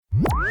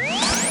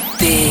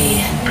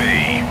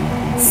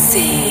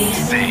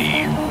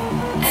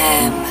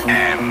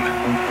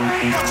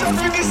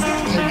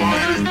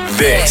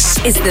This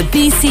is the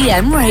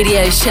BCM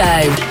Radio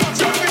Show.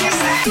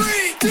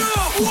 3, 2,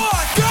 1,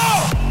 go!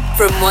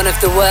 From one of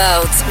the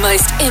world's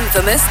most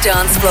infamous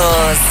dance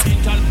floors.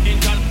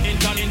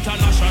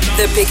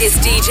 The biggest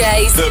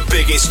DJs. The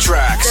biggest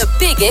tracks. The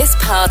biggest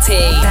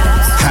party.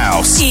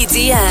 House.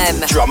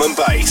 EDM. Drum and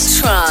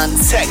bass.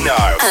 Trance. Techno.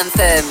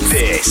 Anthems.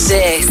 This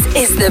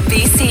is the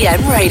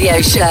BCM Radio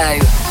Show.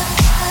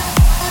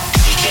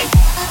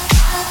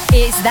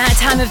 It's that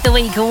time of the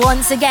week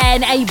once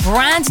again. A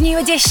brand new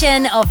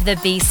edition of the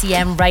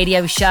BCM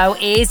Radio Show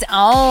is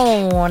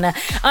on.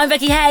 I'm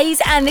Becky Hayes,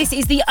 and this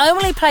is the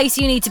only place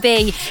you need to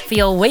be for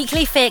your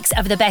weekly fix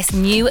of the best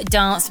new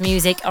dance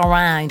music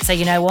around. So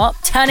you know what?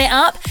 Turn it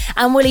up,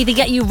 and we'll either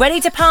get you ready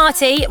to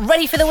party,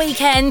 ready for the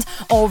weekend,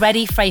 or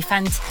ready for a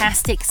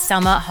fantastic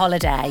summer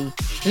holiday.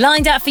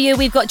 Lined up for you,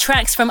 we've got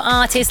tracks from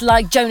artists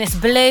like Jonas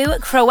Blue,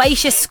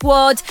 Croatia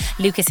Squad,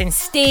 Lucas and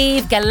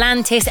Steve,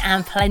 Galantis,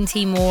 and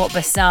plenty more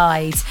besides.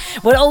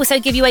 We'll also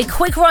give you a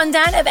quick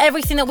rundown of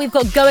everything that we've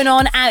got going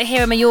on out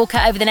here in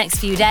Mallorca over the next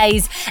few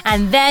days.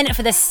 And then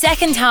for the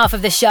second half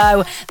of the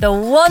show, the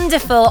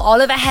wonderful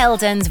Oliver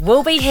Heldens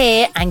will be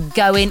here and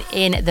going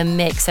in the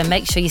mix. So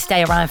make sure you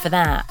stay around for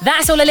that.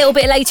 That's all a little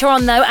bit later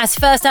on though, as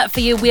first up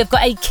for you, we've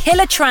got a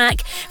killer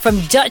track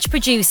from Dutch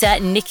producer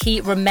Nicky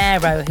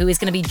Romero, who is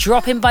going to be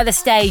dropping by the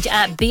stage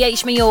at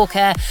BH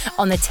Mallorca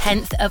on the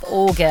 10th of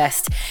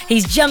August.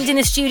 He's jumped in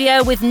the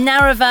studio with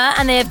Narava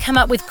and they have come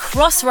up with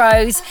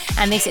Crossroads,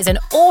 and this is an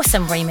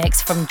awesome remix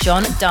from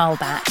John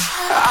Dahlback.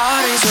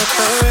 All these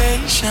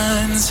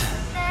reparations,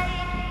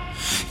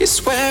 you're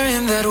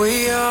swearing that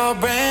we are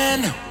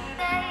brand new.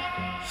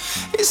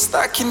 You're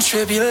stuck in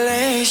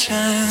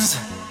tribulations,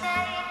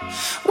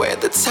 where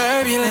the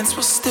turbulence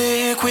will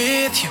stick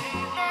with you.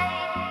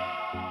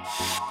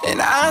 And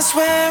I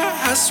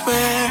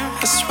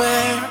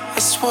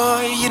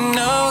swore you're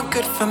no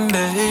good for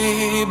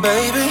me,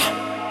 baby.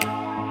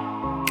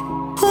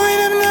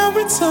 Point of no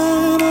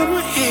return, and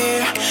we're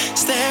here,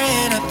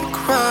 staring at the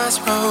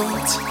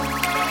crossroads.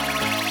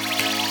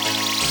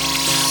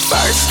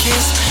 First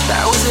kiss,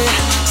 that was it.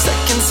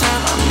 Second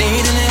time, I'm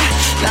needing it.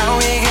 Now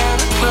we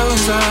gotta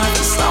close off,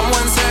 and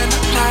someone turned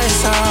the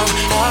lights off.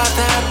 Thought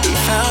that we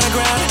found the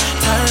ground,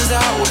 turns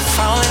out we're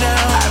falling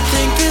out. I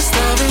think this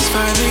love is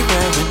finally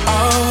wearing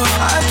off.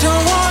 I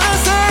don't wanna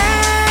say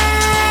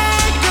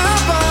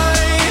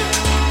goodbye,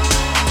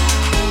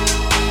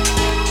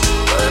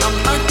 but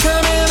I'm not coming.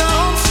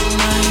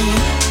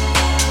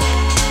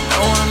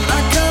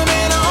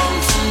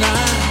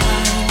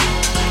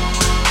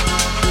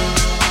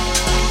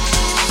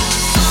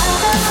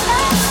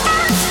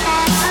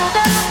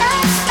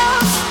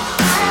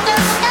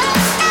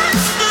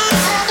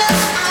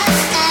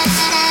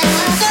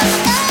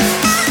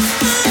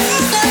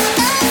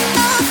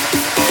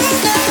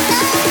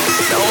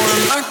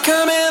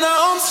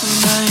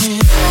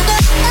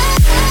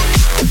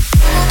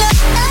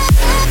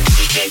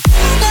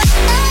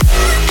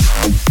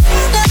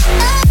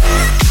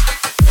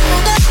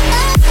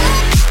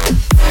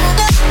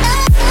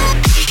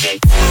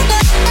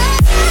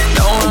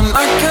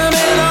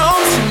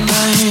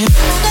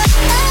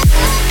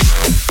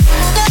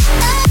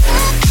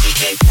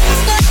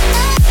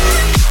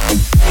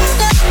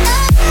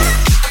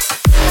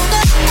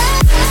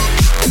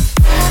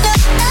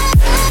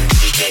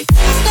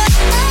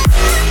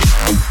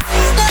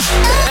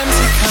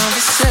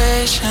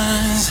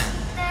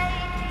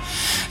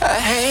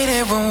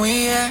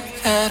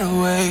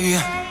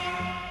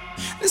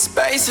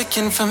 Basic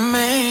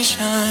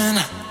information,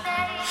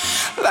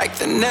 like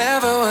there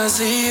never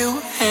was a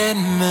you and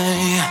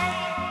me.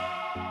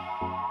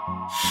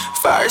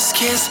 First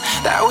kiss,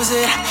 that was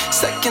it.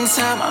 Second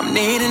time, I'm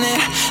needing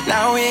it.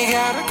 Now we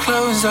gotta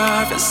close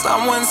off, and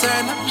someone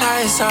turned the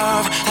lights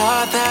off.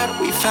 Thought that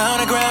we found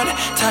the ground,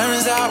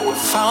 turns out we're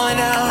falling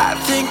out. I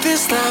think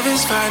this love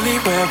is finally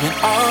wearing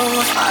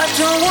off. I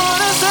don't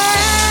wanna say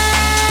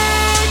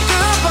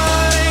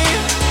goodbye,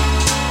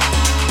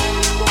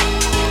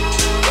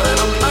 but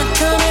I'm not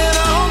coming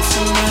home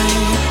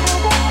tonight.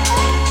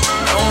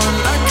 No, I'm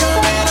not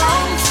coming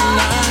home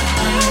tonight.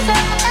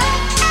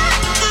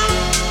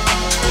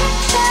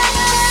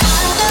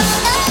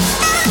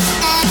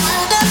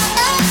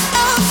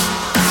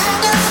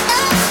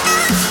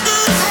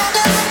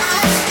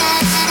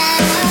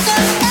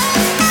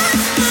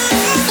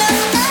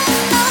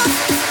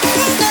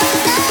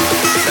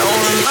 No,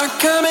 I'm not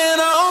coming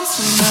home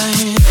tonight.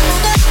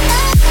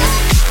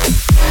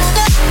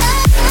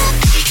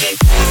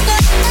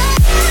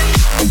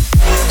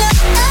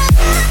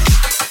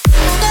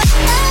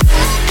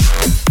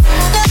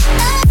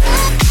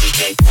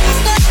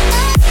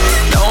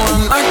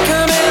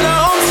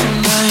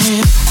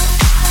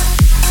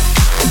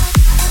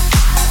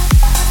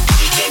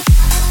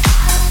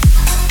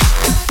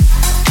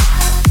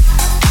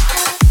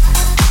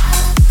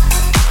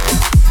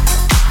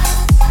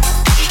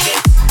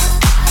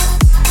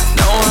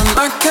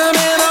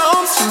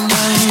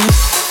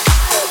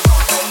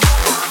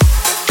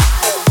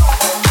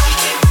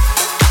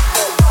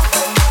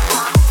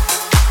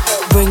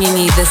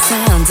 the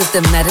sounds of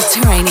the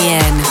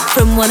Mediterranean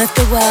from one of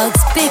the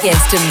world's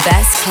biggest and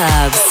best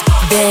clubs.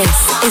 This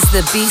is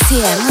the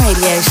BCM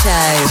Radio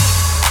Show.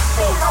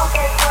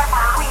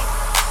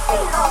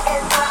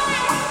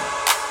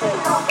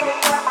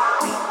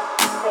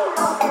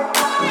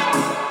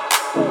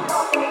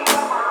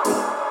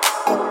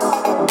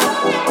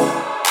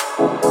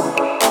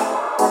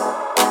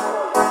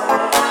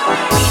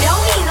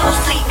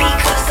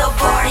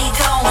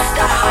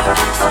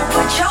 So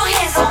put your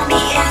hands on me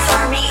and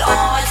turn me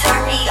on,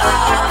 turn me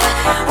up.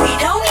 We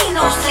don't need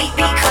no sleep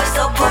because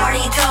the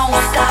party don't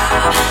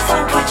stop. So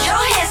put your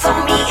hands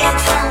on me and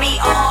turn me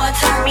on,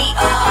 turn me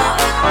up.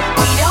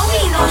 We don't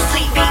need no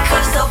sleep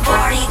because the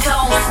party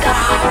don't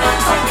stop.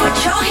 So put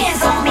your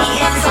hands on me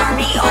and turn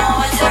me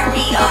on, turn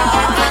me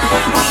up.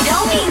 We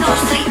don't need no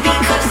sleep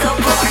because the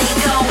party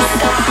don't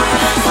stop.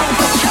 So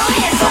put your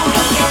hands on me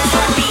and turn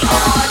me on,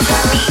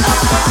 turn me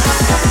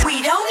up. We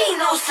don't need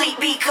no sleep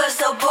because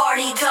the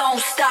party don't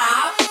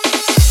stop.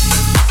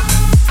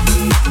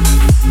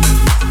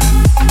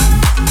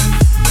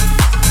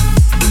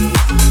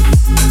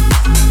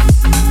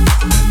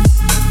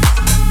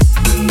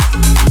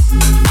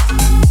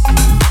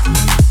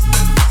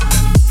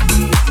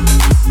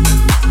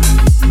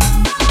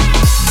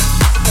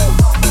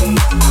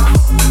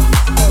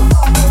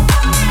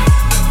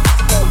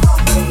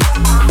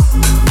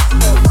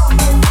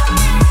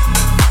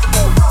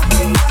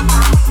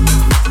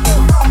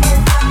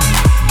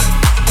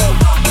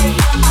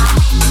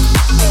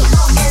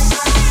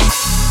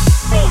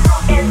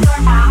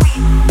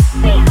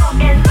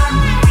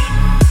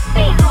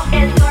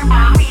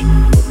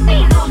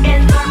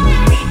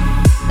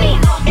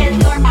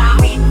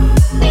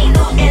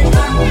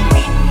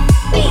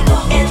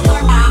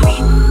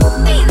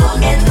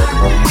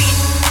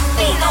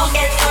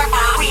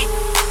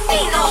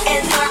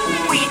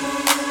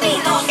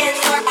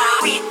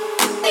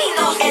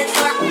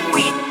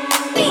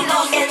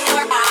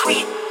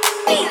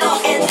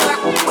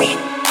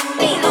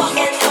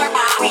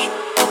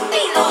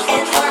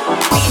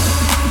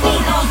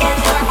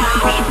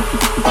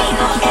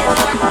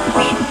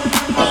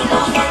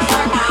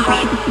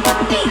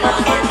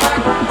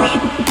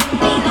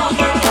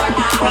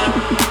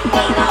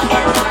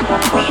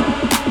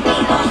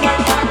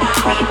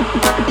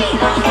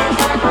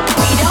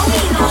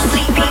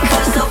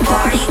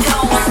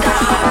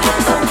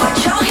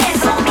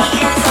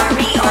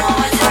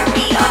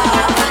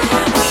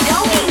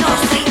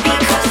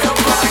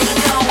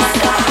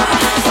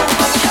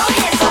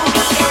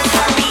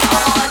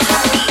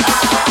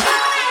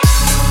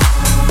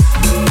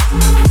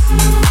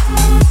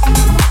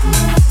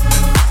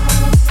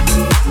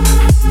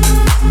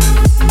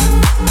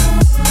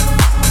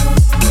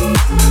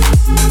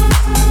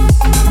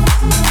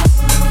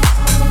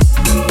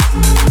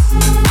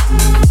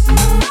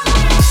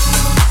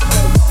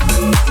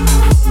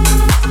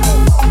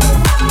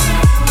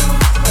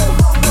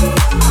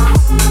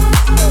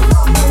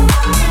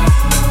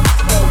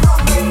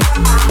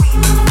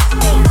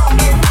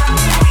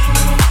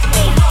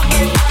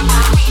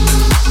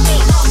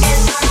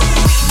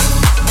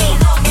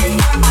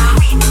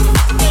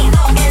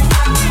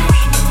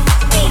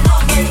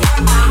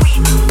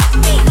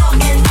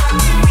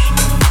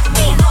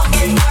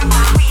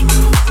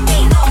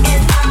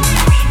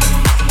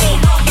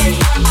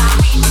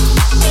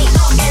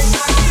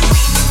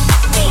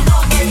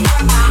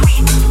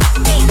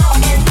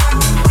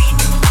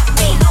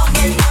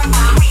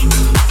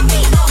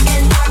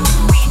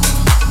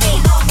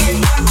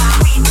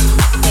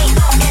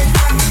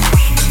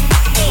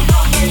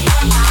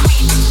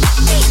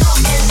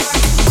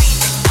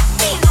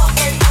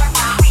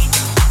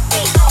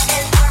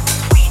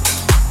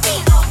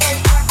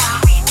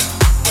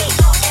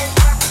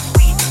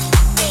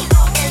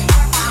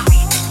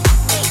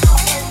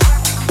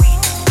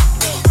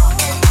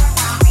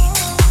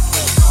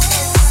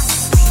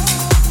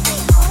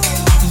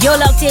 You're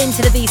locked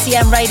into the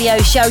BCM Radio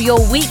Show, your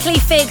weekly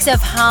fix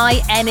of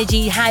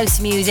high-energy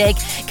house music,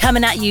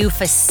 coming at you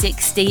for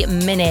 60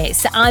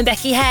 minutes. I'm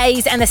Becky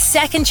Hayes, and the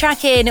second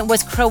track in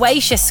was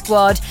Croatia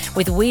Squad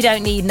with We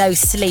Don't Need No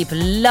Sleep.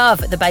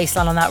 Love the bass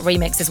line on that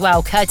remix as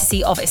well,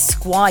 courtesy of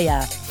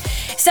Esquire.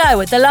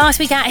 So, the last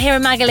week out here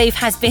in Magaluf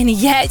has been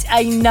yet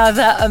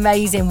another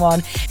amazing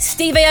one.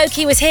 Steve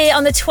Aoki was here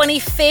on the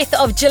 25th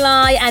of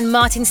July and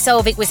Martin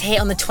Solvik was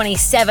here on the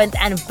 27th,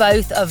 and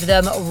both of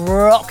them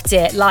rocked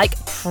it, like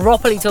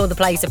properly tore the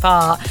place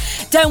apart.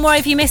 Don't worry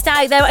if you missed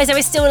out though, as there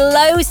is still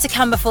loads to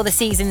come before the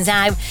season's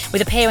out,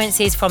 with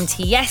appearances from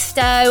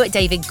Tiesto,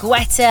 David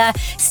Guetta,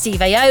 Steve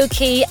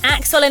Aoki,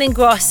 Axel and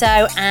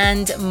Ingrosso,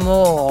 and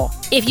more.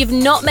 If you've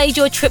not made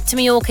your trip to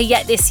Mallorca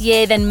yet this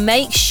year, then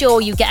make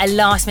sure you get a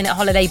last-minute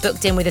holiday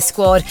booked in with the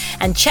squad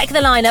and check the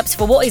lineups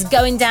for what is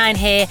going down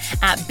here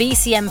at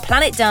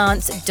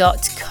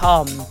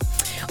bcmplanetdance.com.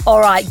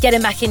 Alright,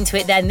 getting back into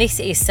it then, this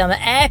is some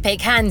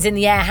epic hands in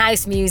the air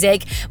house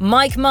music.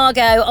 Mike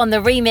Margot on the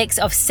remix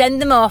of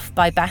Send Them Off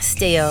by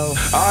Bastille.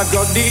 I've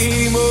got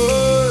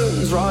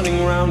demons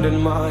running round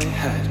in my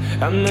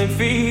head, and they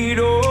feed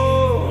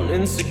on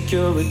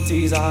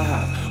insecurities I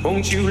have.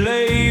 Won't you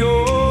lay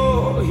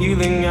your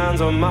healing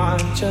hands on my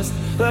chest?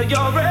 Let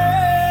your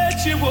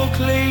ritual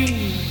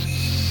clean.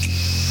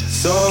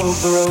 Soak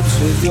the ropes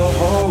with your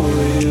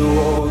holy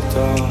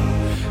water.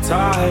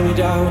 Tie me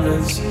down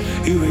as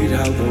you read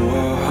out the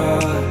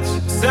words.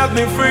 Set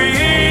me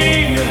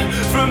free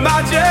from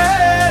my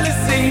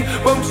jealousy.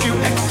 Won't you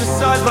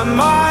exercise my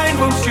mind?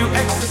 Won't you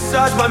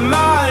exercise my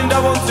mind? I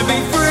want to be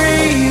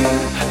free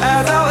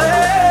as I'll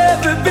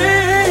ever be.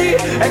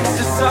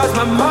 Exercise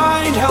my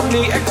mind, help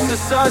me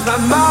exercise my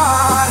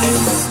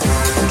mind.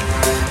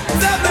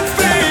 Set me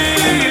free.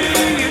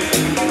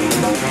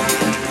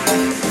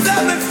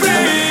 Set me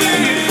free.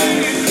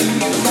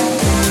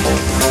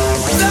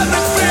 Set me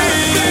free.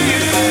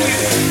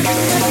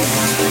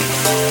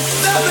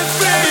 Set me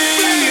free.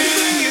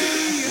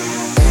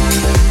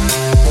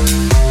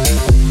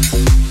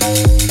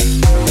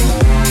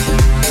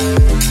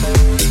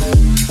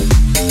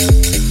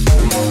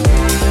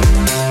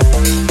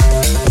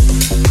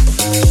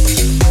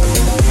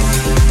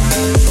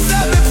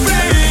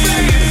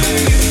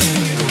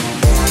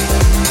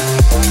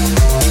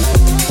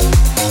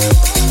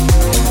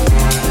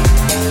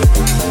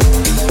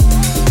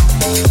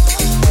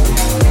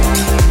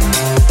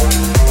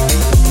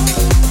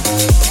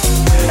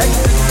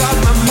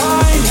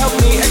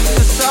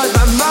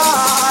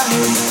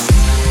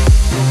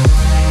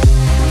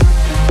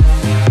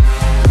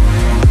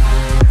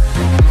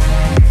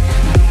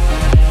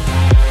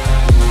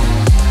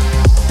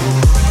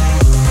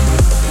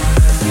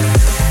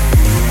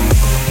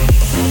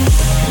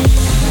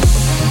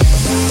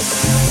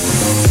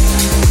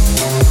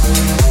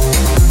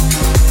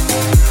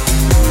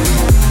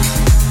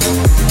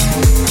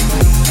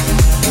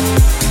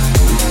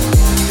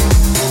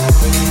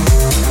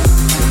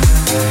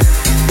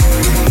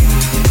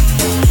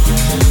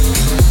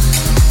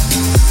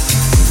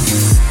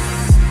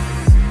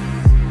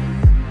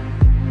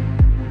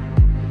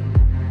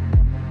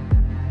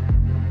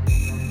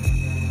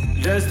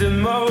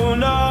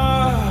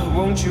 Desdemona,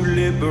 won't you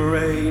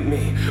liberate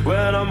me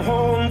when I'm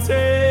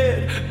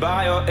haunted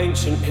by your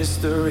ancient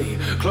history?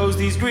 Close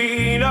these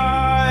green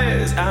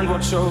eyes and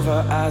watch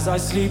over as I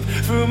sleep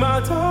through my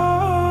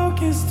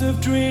darkest of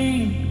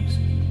dreams.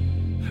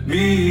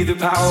 Be the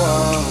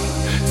power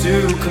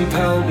to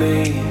compel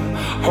me,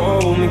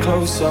 hold me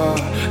closer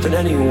than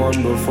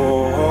anyone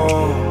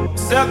before.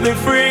 Set me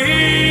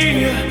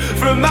free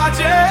from my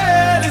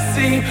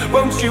jealousy.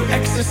 Won't you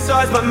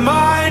exercise my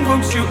mind?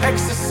 Won't you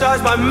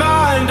exercise my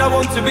mind? I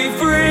want to be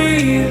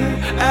free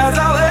as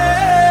I'll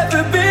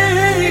ever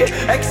be.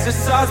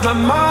 Exercise my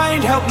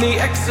mind, help me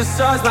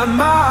exercise my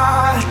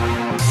mind.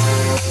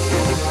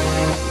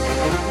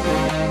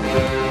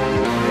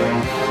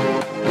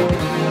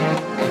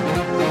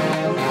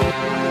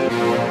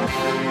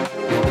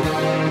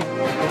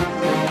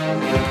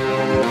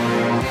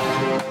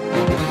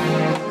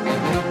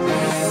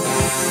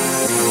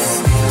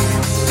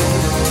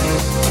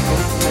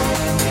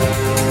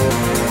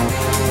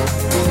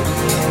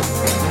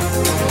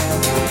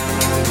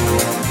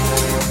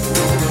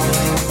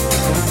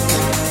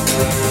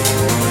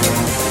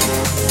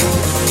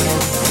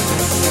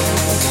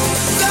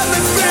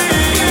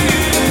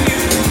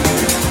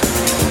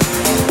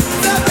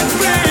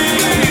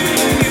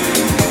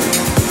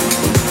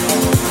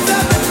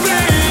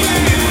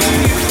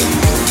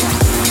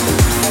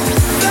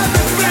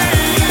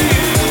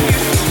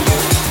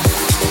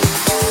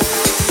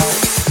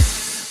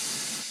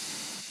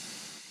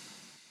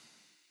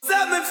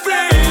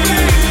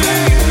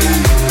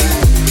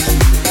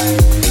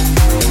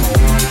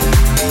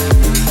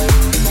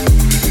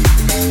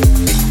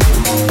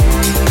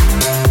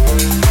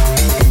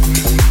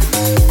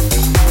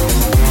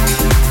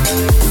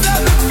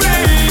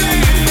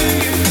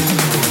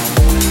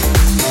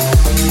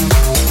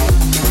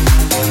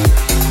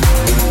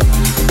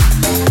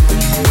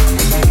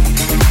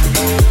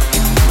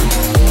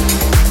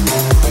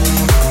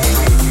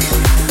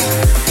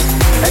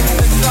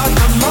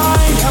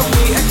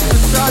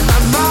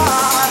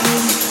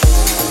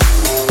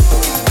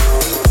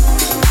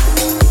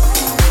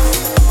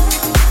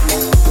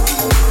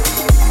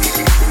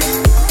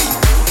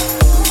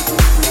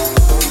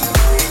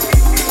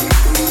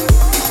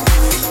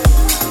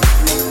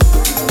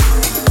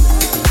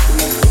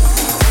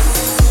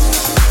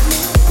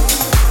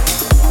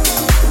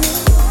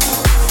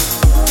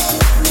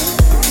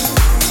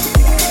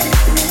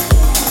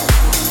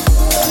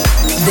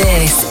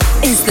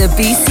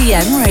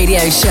 BCM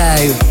Radio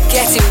Show.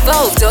 Get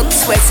involved on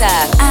Twitter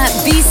at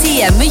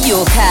BCM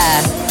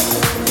Mallorca.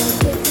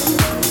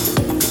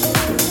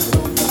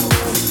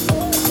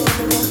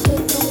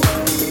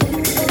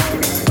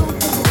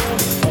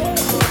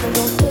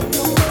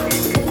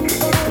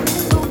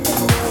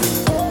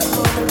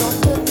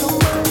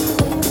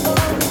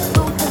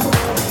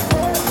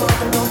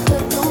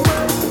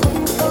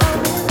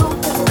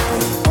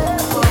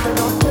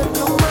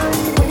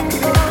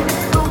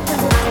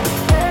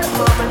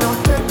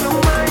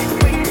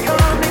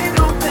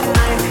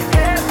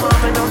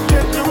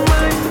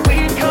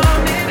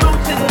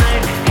 Tonight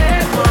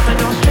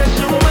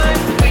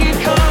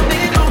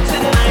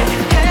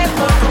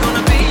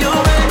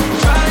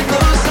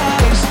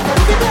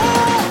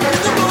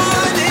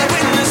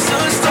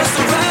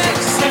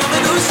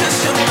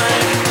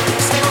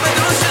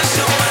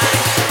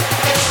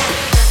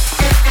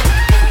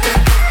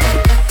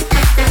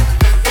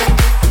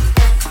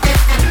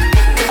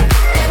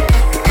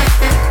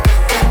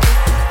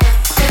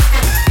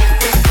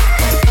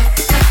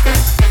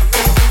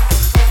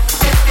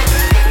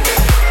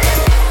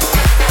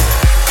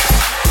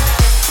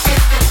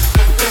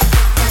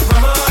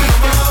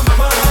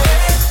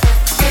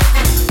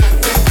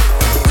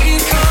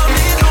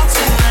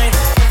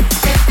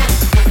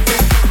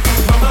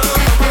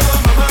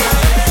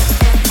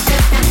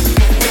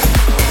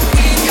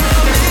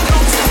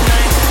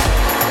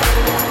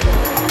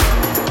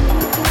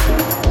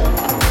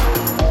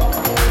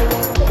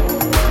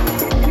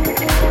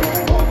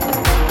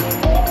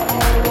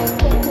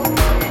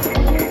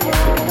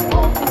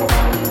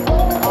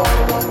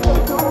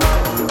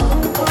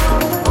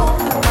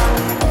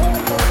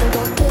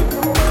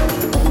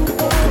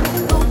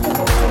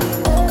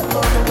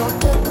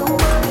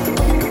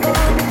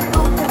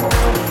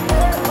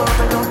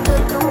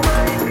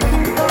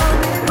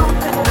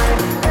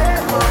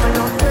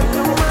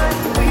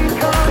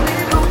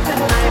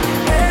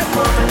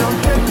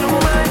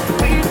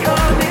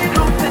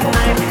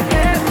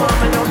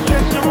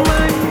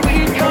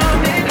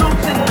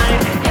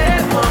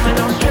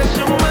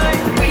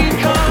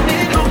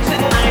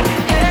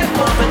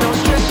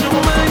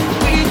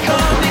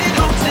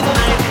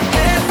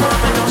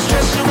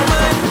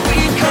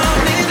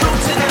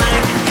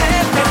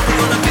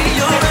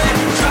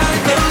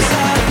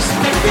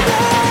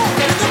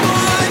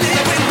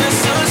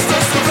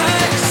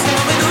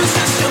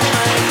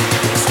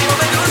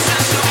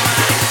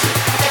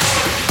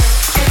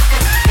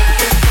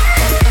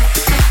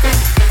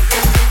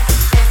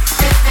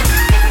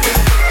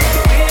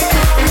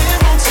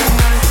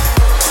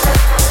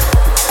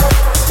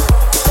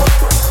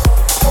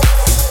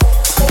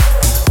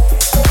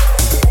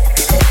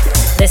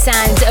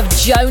of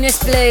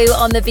Jonas Blue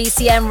on the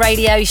BCM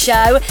radio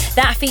show.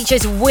 That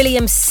features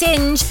William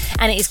Singe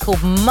and it is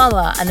called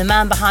Mother, and the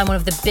man behind one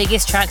of the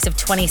biggest tracks of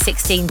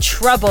 2016,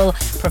 Trouble,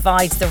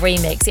 provides the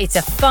remix. It's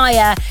a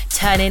fire,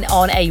 turning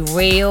on a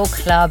real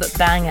club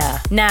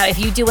banger. Now, if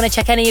you do want to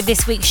check any of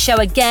this week's show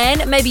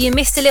again, maybe you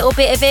missed a little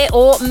bit of it,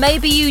 or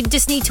maybe you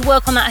just need to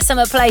work on that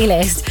summer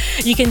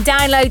playlist, you can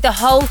download the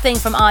whole thing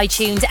from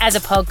iTunes as a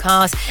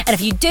podcast, and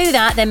if you do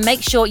that, then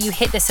make sure you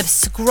hit the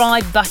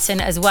subscribe button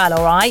as well,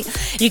 alright?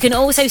 You can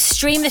also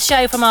stream the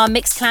show from our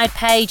Mixcloud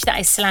page, that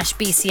is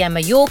 /BCM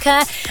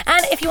Mallorca,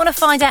 and if you want to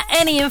find out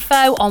any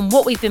info on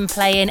what we've been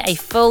playing, a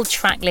full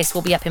track list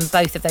will be up in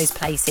both of those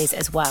places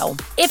as well.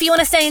 If you want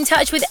to stay in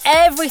touch with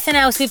everything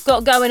else we've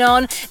got going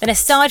on, then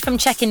aside from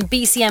checking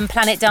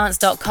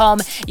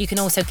bcmplanetdance.com, you can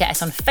also get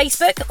us on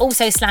Facebook,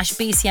 also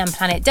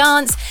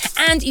 /BCMPlanetDance,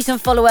 and you can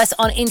follow us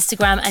on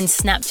Instagram and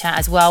Snapchat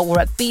as well. We're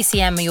at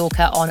BCM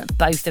Mallorca on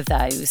both of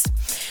those.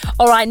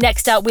 Alright,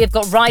 next up we've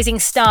got rising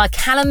star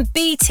Callum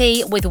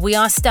Beatty with We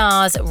Are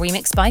Stars,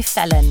 remixed by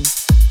Felon.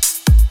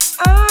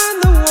 I'm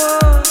the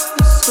one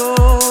who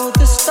sold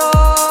the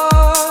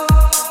star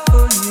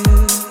for you,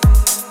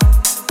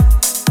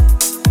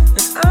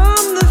 and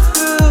I'm the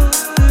fool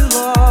who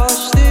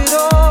lost it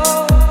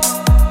all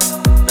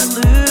and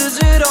lose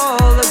it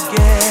all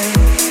again.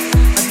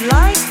 I'd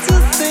like to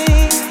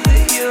think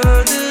that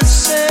you're the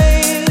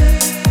same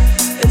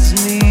as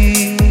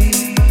me,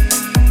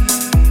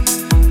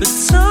 but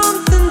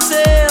something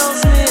tells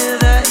me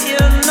that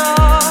you're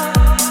not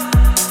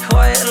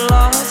quite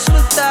lost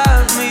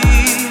without me.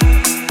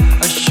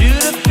 I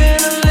should have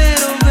been a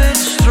little bit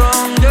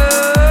stronger.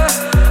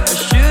 I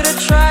should have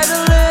tried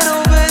a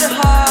little bit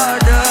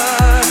harder.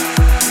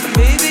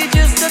 Maybe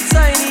just a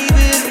tiny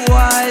bit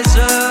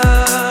wiser.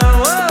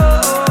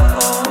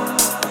 Whoa.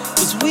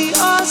 'Cause we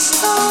are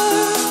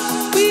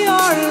stars, we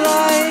are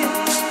light,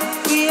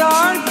 we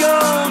are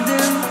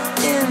golden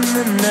in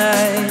the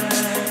night.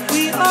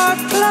 We are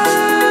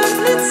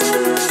planets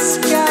in the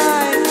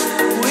sky,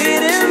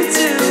 waiting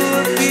to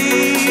appear.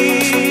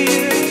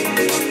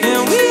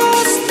 And we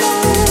are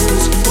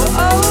stones, we're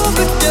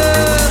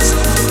overdust,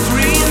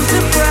 green to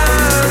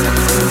brown,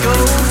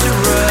 gold to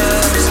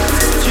rust.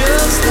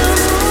 Just the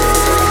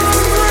moon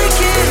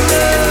breaking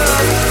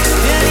up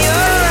in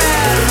your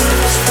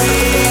atmosphere.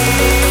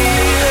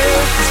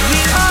 'Cause we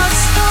are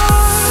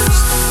stars.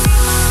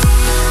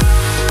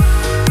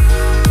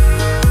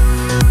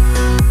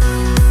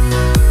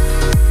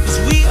 'Cause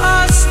we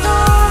are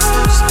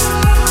stars.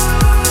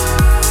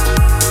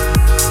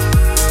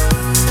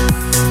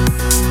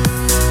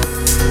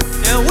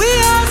 Yeah, we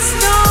are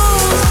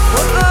stones,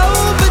 we're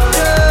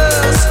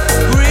overdust,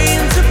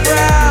 green to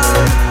brown,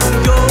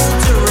 gold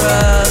to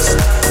rust.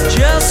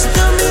 Just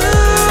the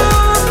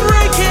moon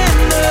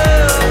breaking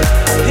up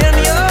in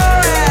your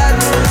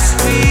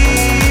atmosphere.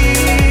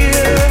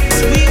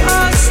 'Cause we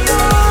are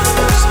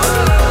stars.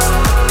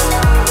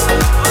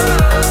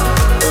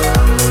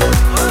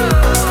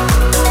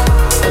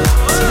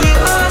 'Cause we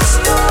are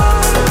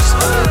stars.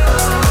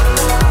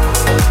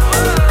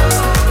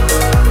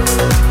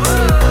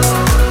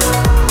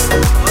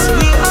 'Cause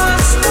we are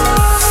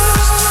stars.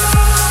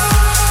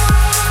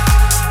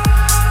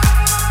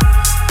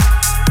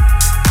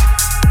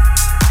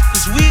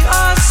 'Cause we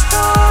are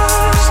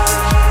stars.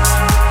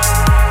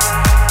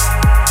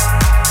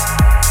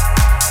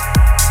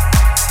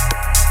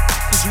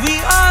 'Cause we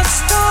are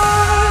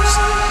stars.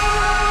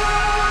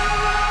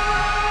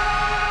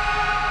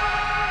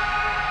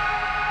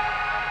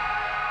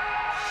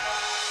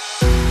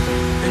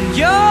 And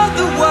you're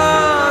the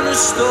one who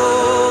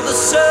stole the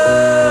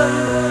sun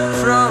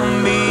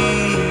from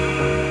me,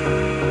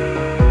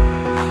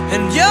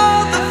 and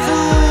you're the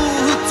fool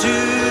who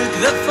took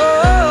the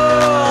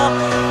fall,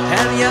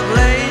 and you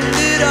blamed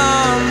it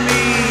on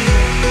me.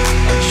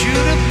 I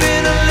should have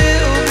been a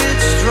little bit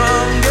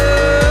stronger.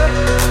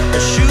 I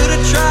should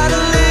have tried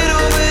a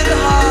little bit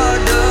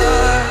harder,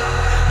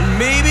 and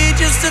maybe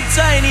just a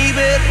tiny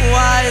bit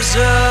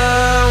wiser.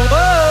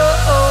 Whoa.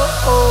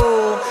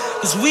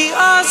 'Cause we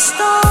are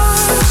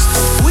stars,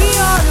 we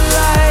are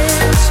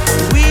lights,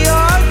 we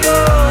are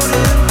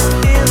golden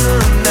in the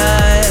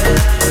night.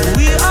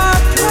 We are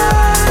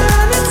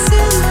planets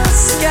in the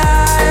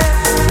sky,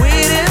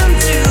 waiting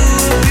to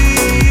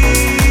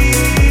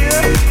appear.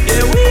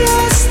 Yeah, we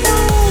are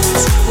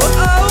stones, we're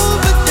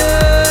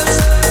overdust,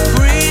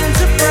 green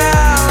to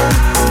brown,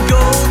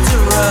 gold to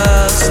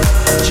rust.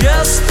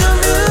 Just the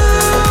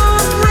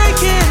moon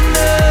breaking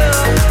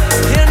up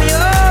in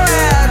your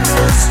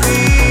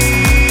atmosphere.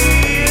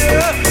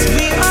 'Cause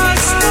we are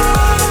stars.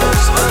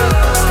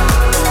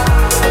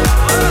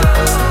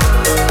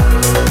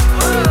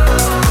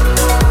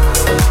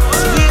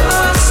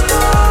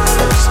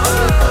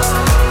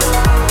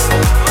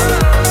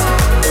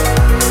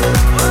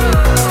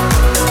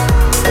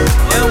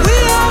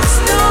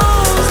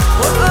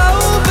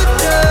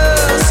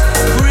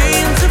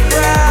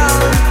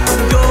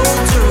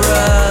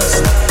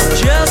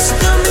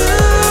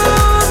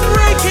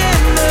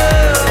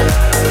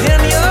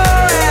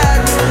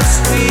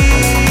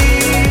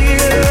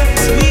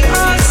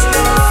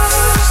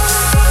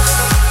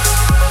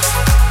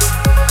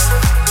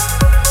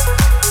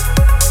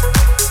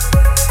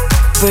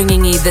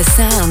 the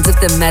sounds of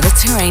the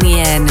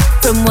Mediterranean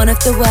from one of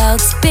the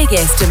world's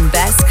biggest and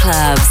best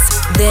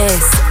clubs.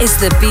 This is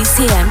the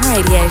BCM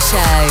Radio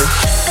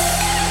Show.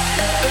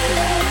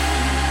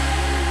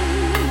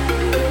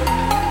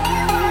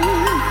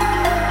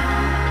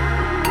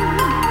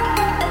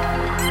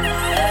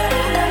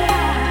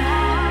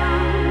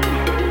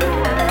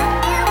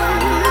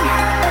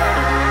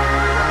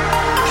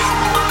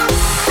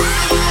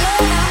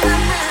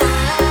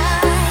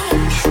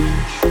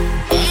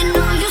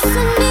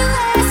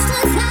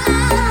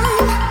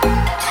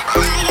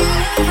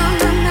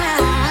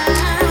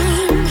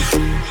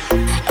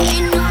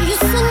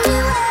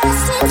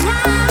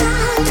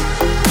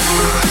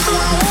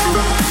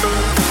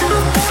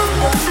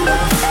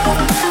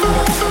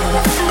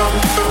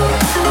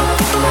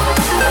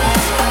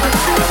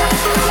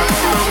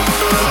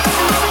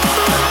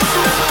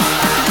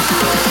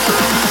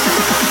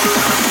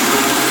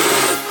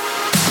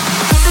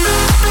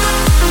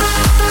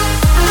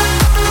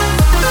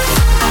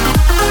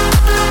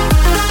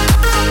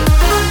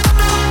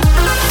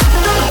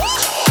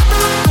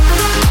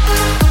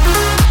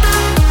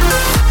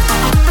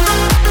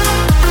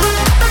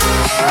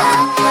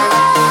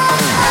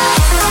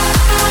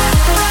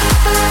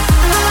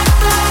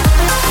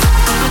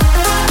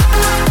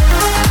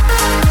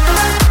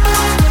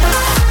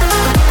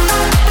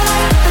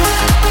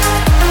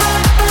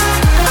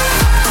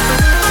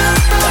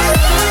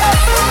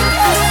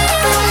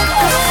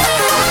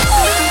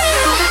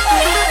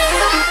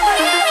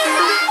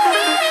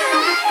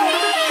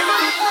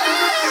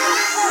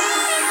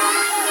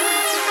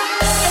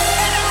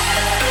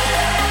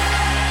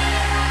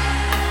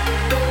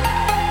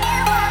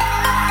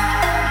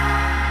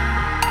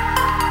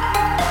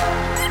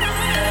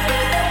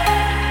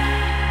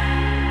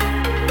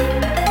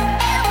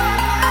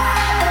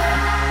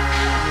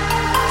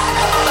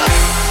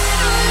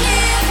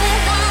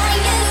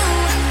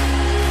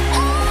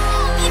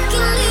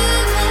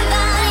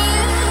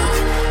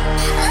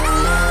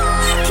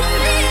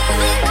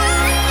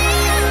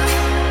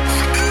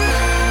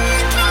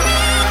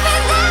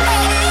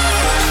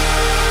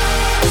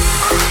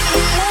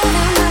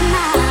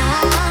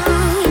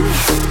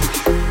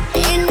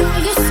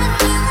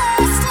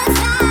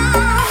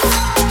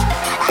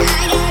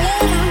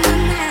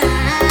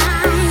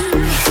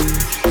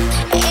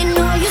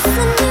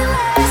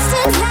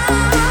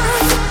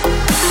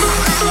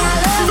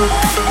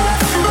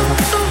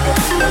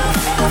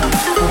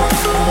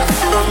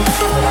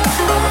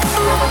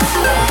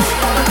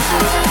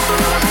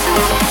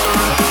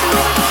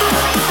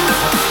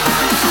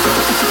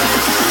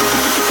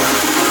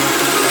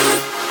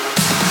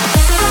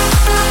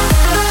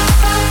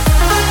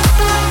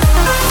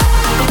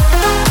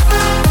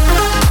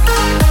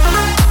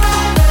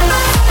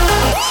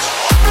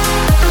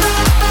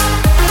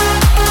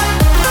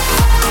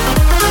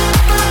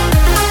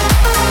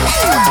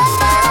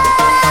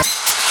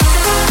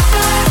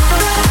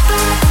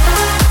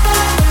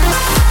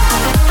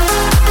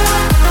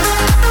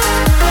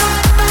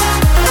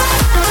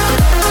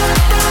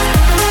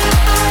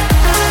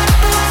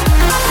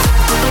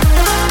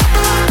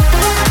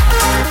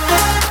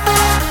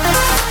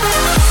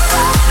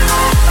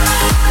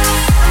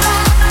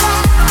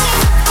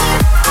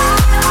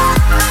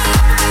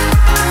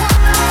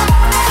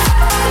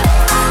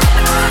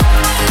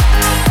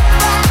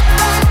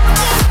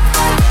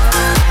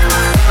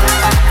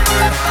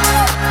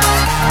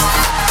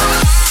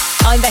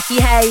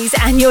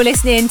 And you're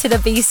listening to the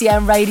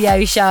BCM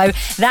Radio Show.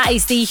 That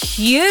is the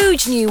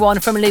huge new one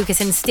from Lucas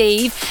and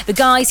Steve, the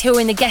guys who were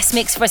in the guest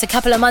mix for us a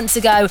couple of months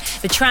ago.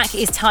 The track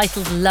is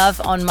titled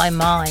Love on My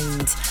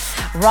Mind.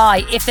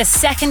 Right, if the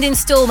second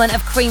instalment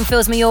of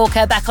Creamfields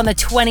Mallorca back on the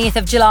 20th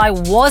of July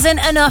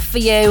wasn't enough for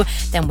you,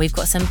 then we've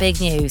got some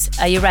big news.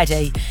 Are you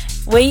ready?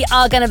 We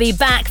are going to be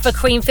back for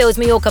Creamfields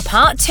Mallorca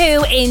Part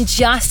 2 in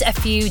just a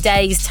few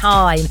days'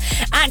 time.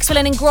 Axwell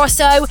and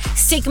Ingrosso,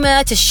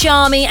 Sigma,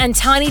 Tashami and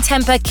Tiny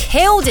Temper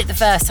killed it the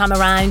first time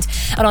around.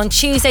 And on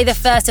Tuesday the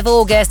 1st of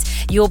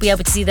August, you'll be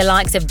able to see the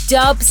likes of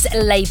Dubs,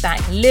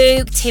 Laidback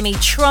Luke, Timmy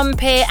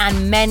Trumpet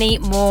and many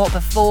more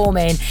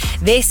performing.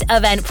 This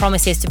event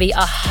promises to be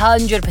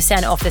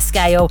 100% off the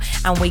scale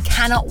and we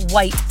cannot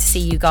wait to see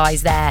you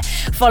guys there.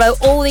 Follow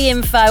all the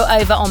info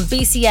over on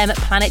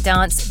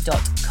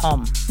bcmplanetdance.com.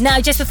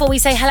 Now, just before we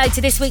say hello to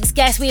this week's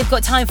guest, we have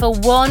got time for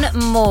one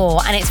more,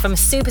 and it's from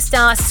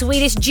superstar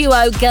Swedish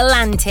duo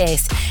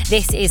Galantis.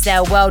 This is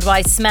their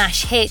worldwide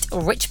smash hit,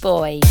 Rich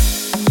Boy.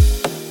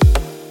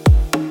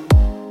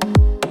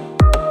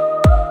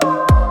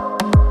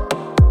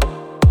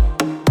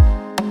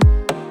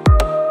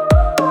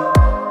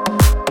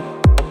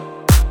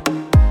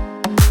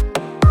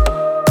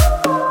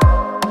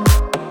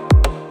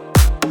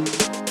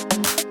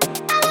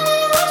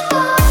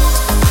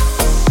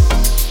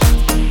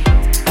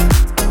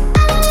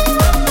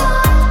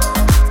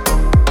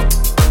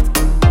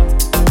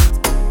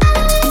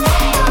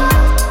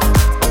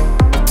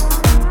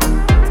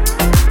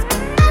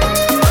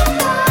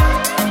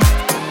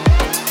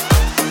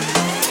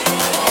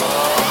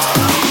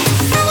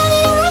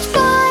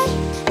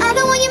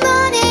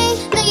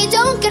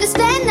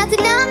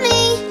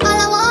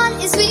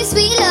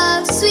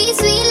 sweet,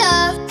 sweet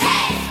love.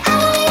 I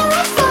don't need a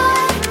rich boy,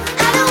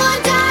 I don't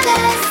want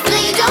dollars. No,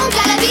 you don't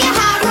gotta be a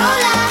high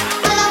roller.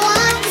 All I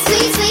want is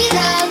sweet, sweet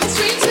love.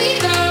 Sweet,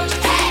 sweet love.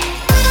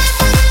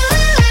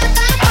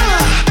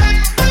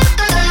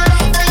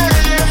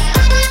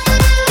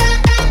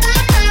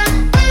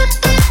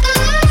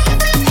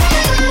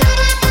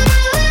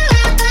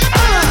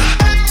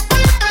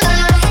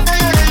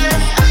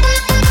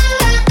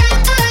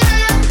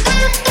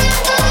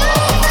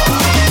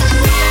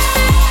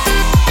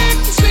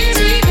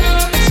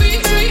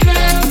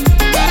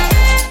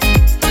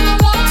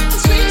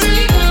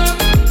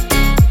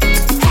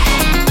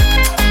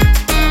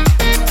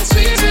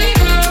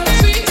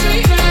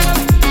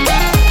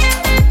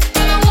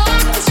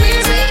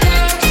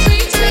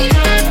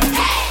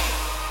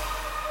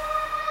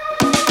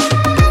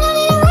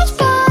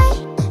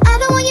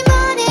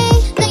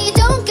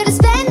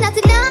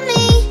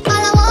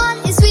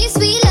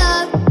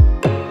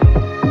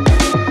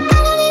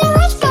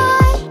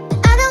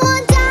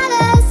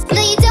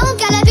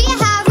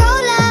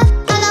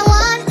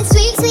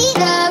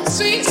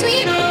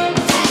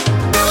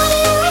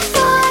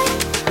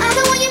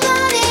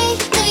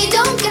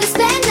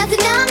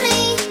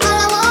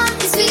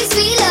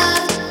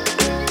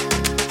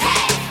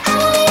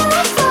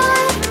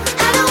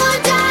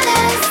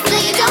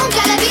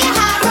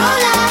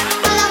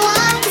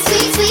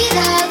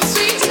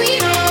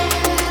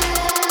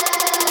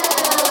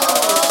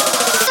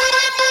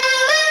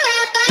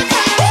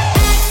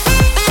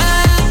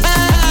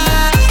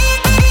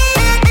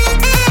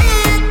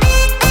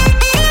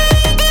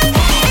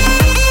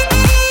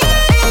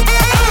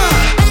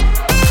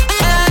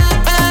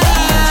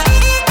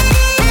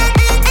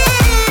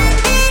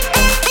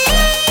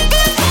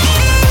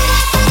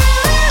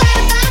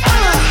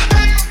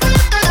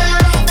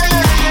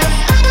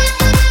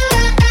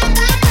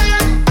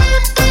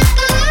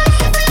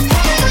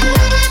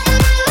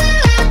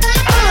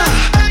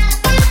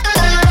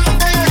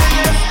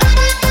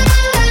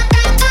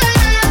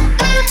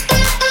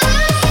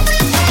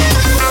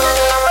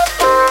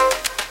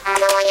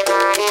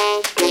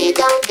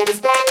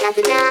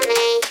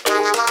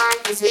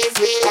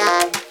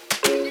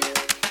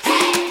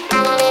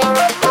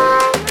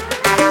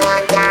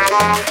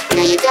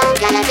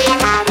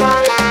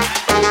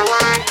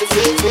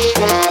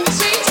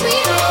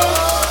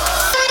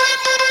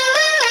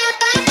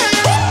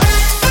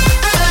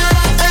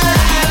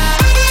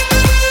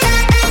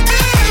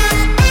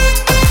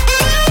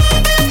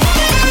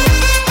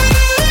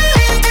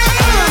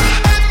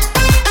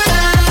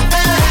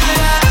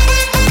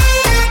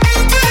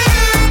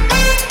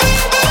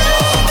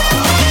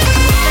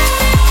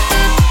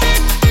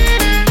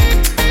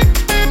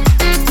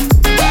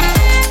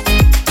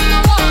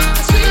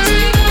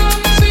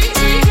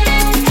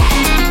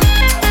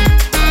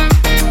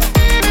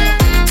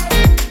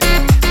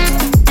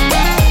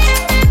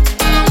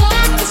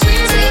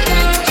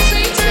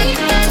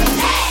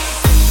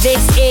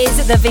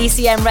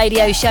 BCM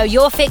Radio Show,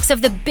 your fix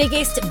of the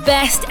biggest,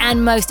 best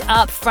and most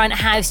upfront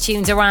house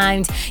tunes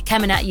around,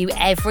 coming at you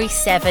every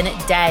 7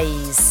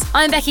 days.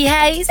 I'm Becky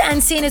Hayes,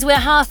 and seeing as we're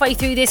halfway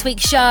through this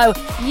week's show,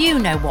 you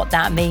know what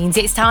that means.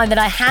 It's time that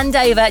I hand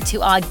over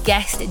to our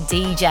guest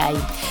DJ.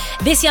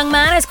 This young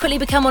man has quickly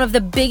become one of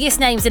the biggest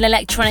names in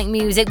electronic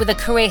music, with a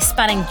career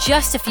spanning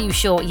just a few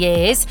short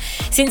years.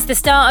 Since the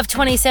start of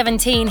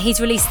 2017,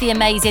 he's released the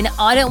amazing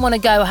I Don't Wanna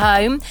Go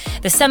Home,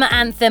 the summer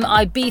anthem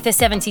Ibiza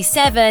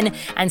 77,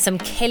 and some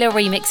killer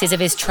remixes of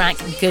his track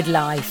Good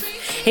Life.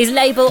 His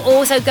label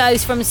also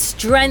goes from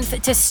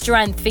strength to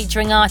strength,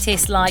 featuring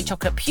artists like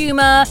Chocolate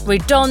Puma,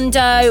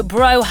 Redondo,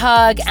 Bro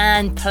Hug,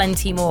 and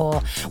plenty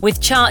more. With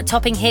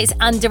chart-topping hits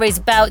under his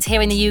belt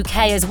here in the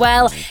UK as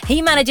well,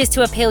 he manages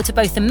to appeal to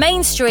both the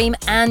mainstream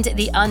and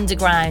the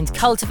underground,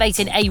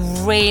 cultivating a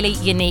really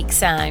unique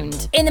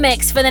sound. In the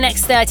mix for the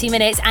next 30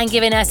 minutes and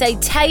giving us a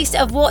taste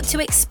of what to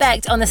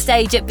expect on the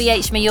stage at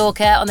BH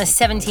Mallorca on the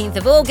 17th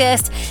of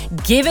August,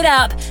 give it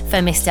up for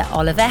Mr.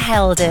 Oliver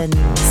Heldens.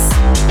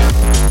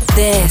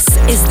 This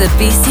is the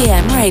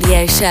BCM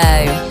Radio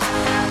Show.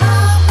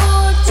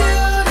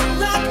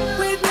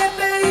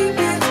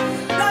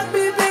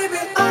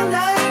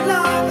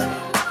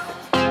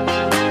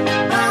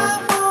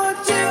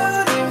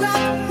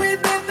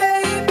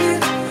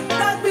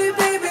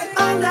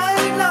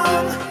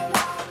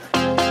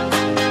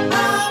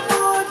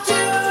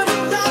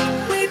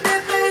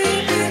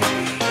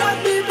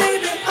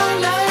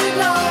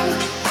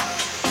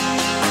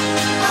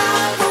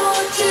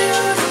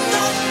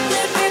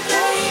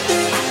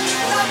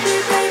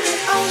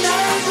 All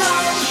night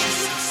long.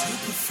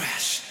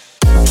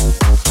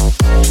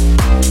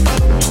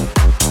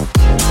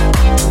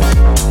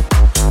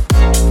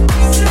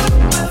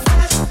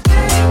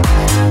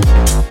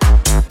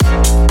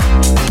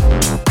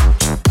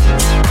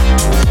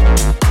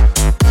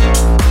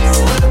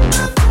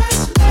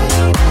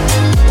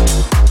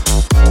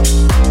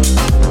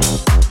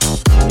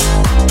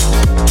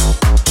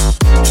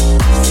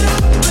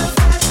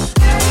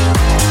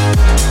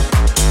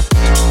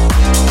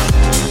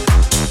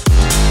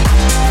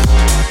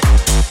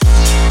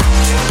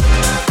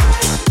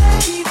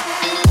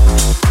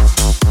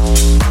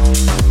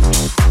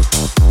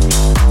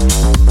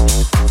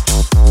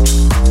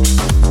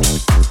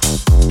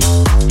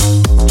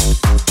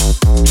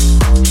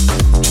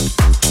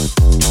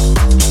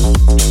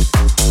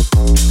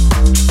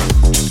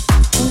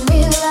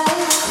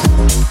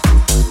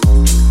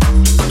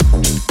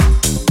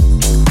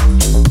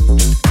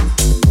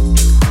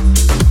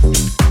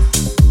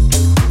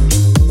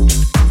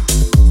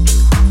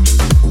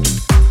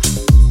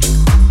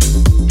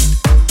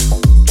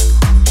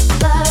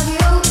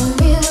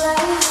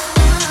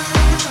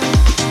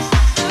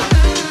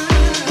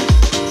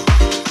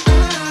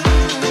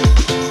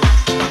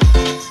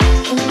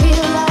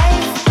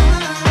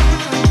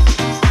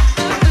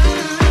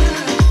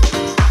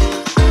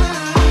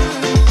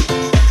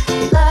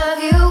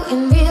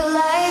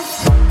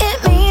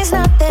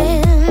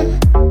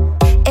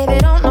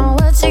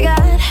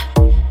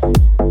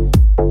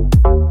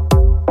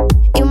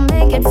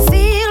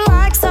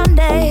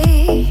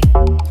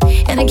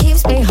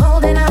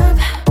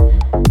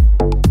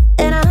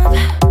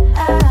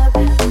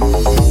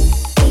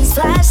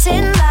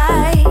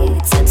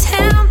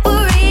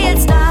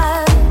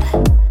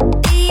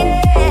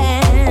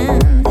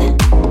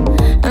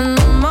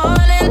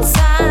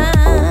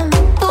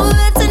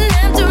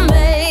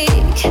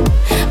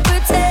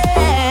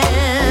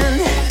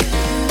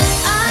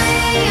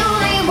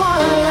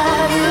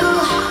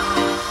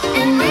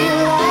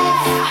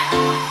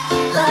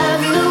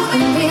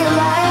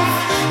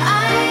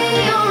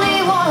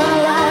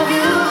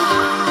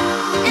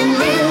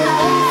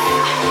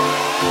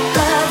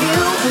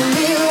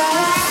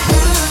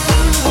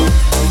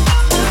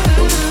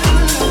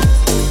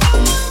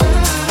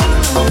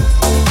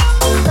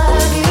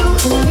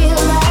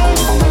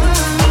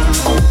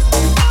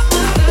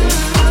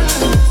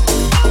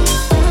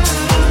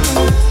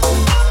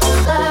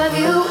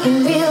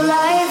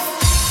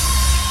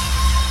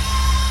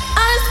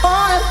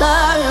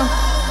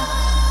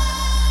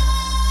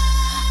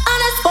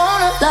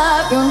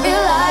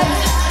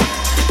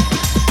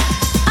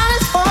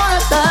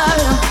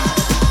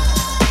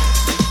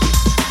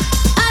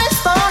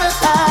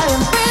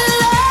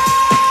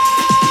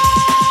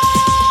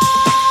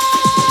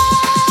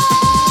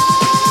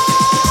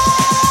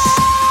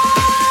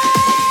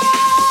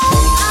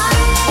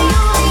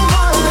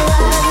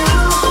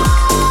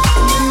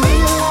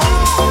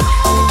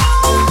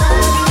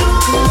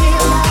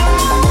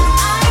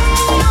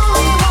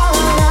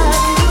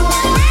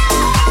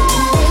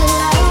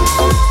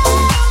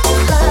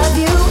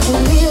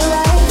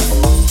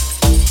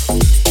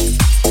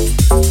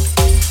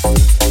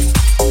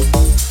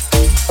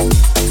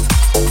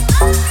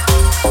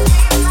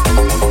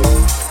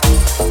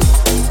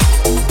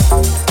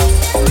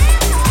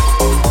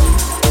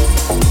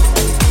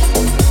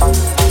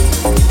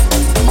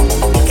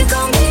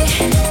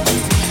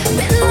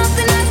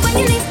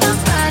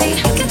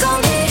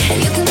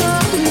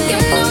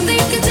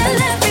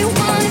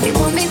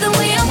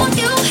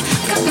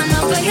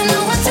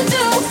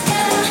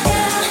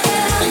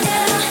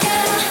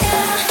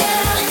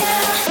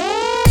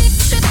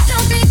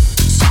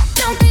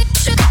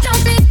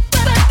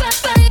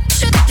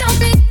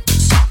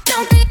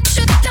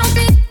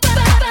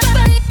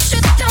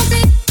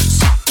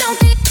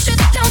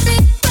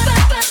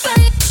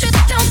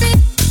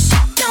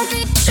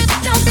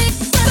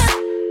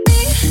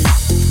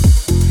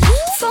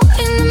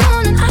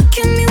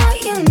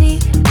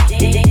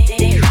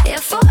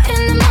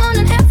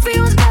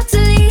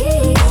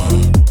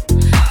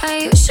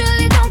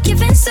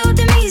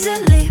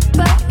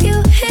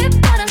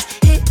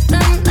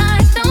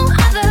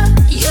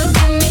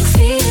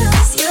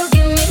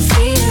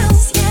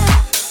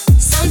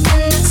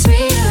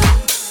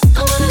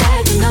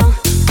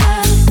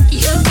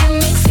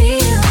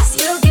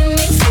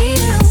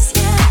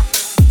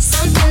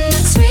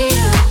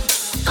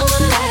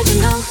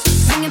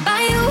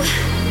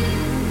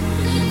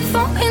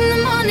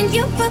 morning,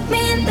 you put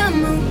me in the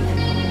mood.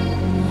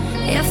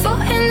 Yeah, 4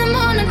 in the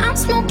morning, I'm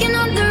smoking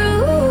on the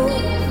roof.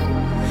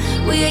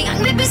 We are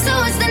young baby, so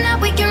it's the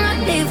night we can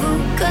rendezvous.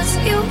 Cause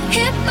you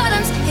hit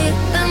buttons, hit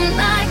them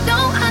like no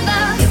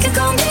other. You can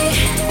call me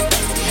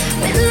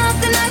middle of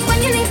the night when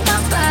you need my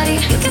body.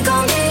 You can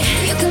call me,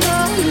 you can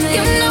call me.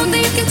 You know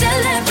that you can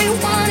tell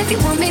everyone if you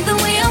want me the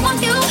way I want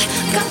you.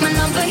 Got my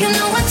number, you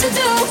know what to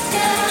do.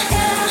 Yeah,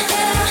 yeah,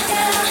 yeah,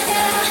 yeah,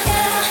 yeah,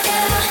 yeah,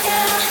 yeah,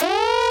 yeah.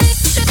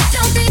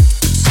 Don't be,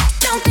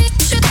 don't be,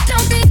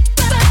 don't be,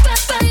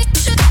 don't be,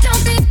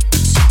 don't be,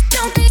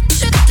 don't be.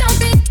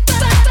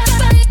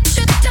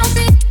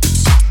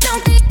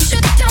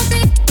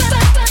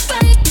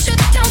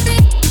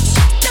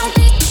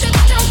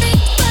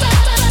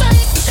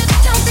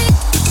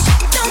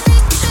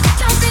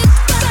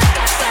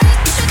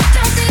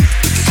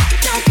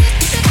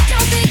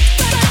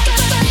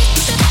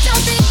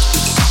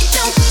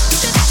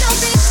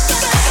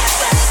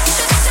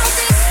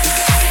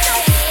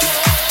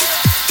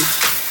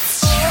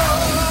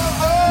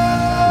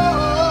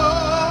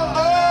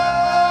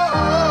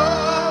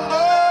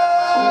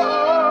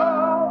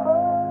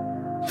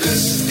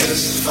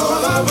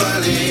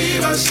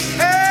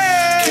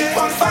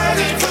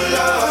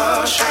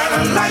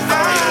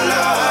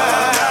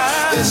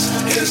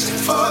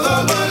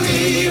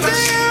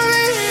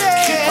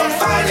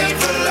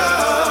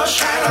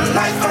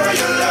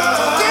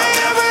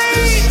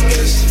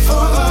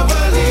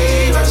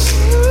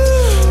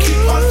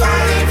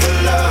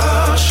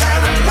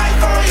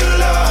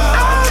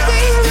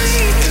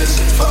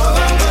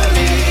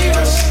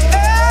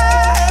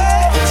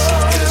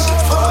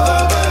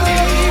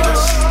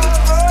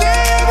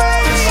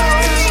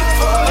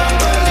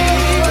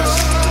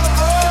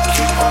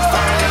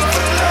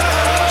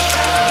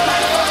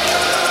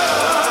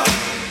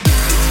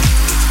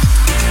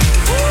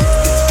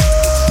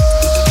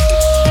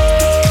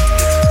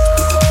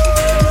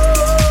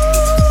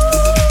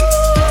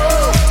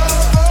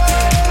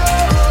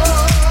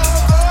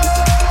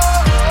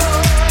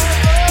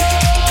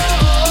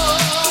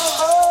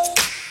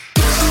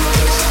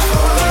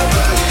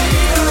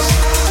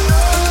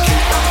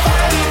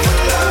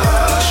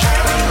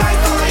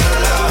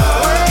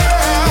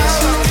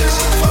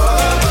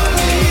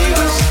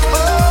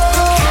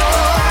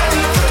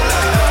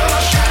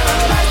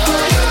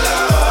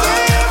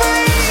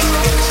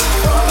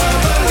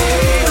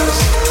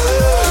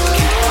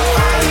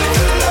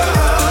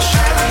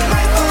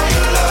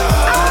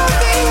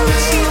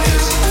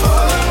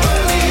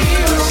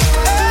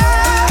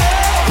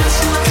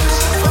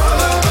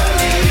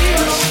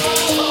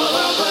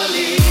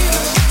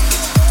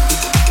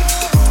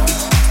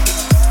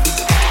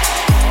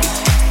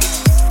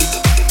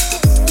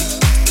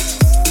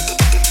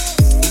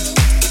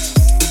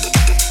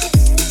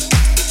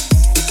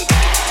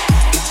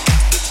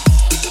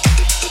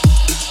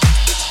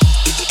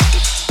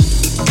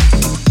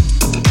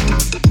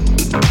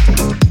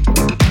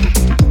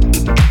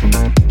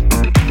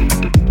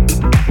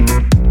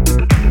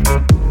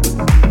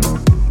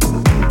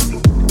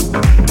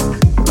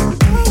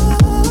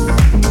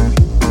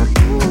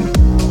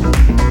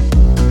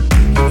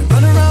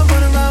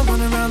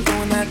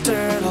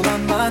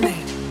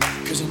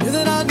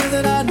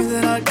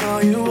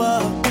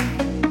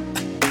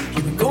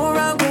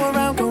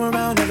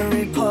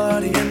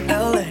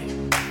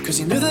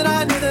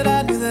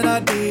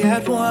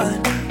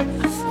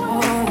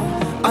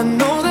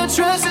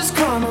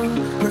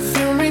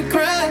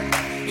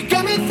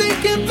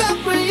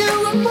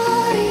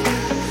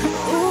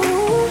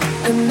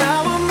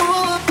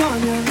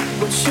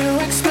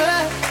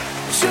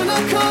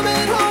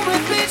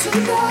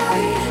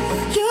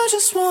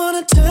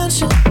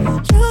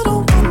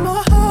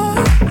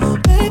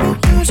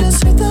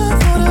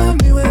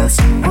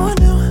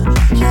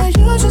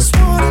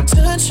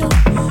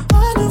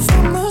 I knew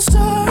from the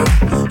start,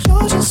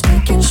 you're just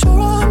making sure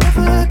I'm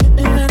never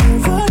getting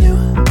over you.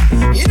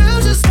 You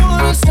just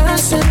want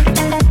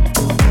attention.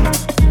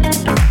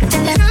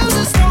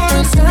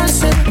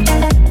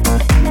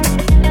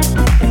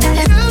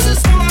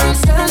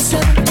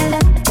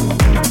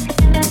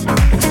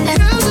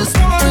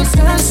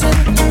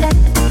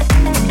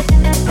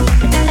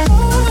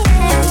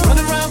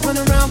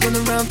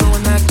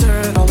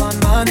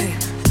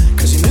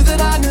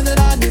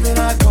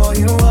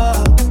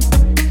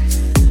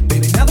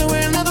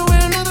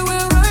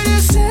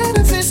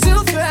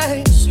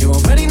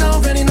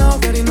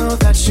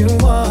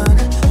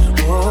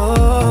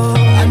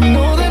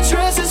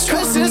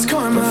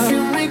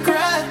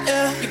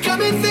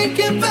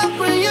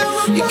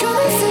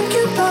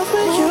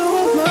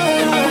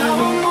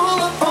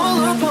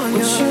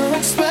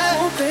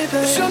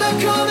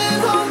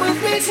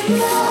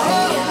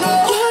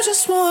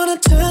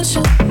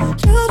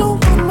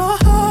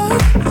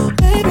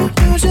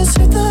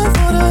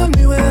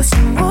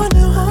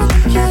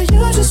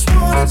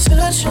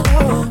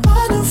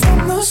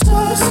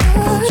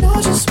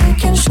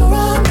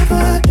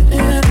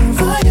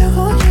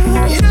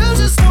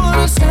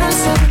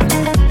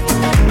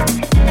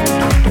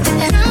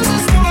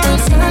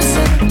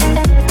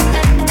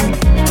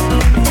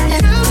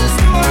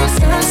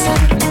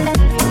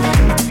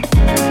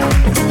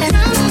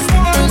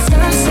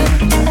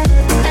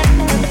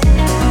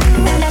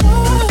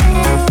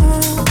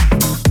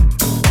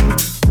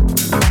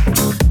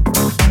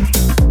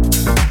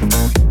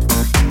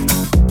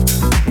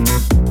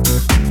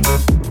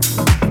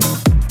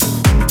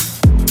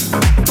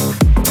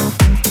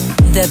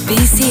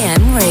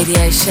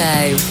 Radio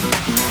Show.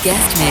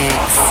 Guest Mix.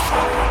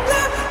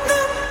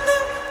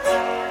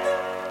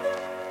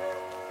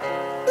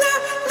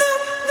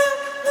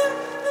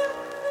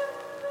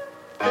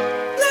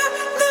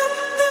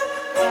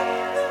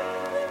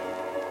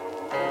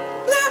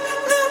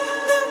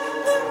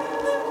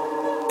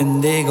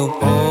 And they go,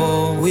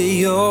 oh,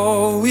 we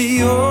all,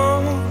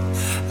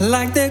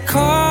 like they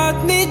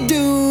caught me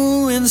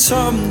doing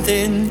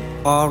something.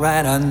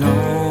 Alright, I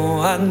know.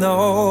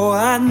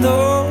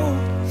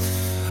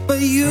 But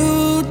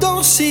you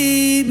don't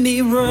see me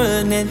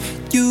running.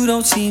 You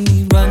don't see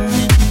me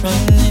running.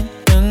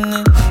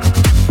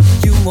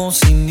 You won't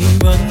see me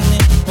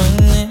running.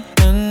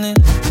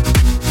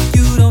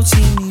 You don't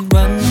see me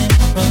running.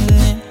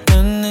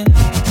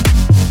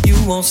 You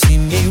won't see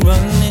me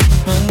running.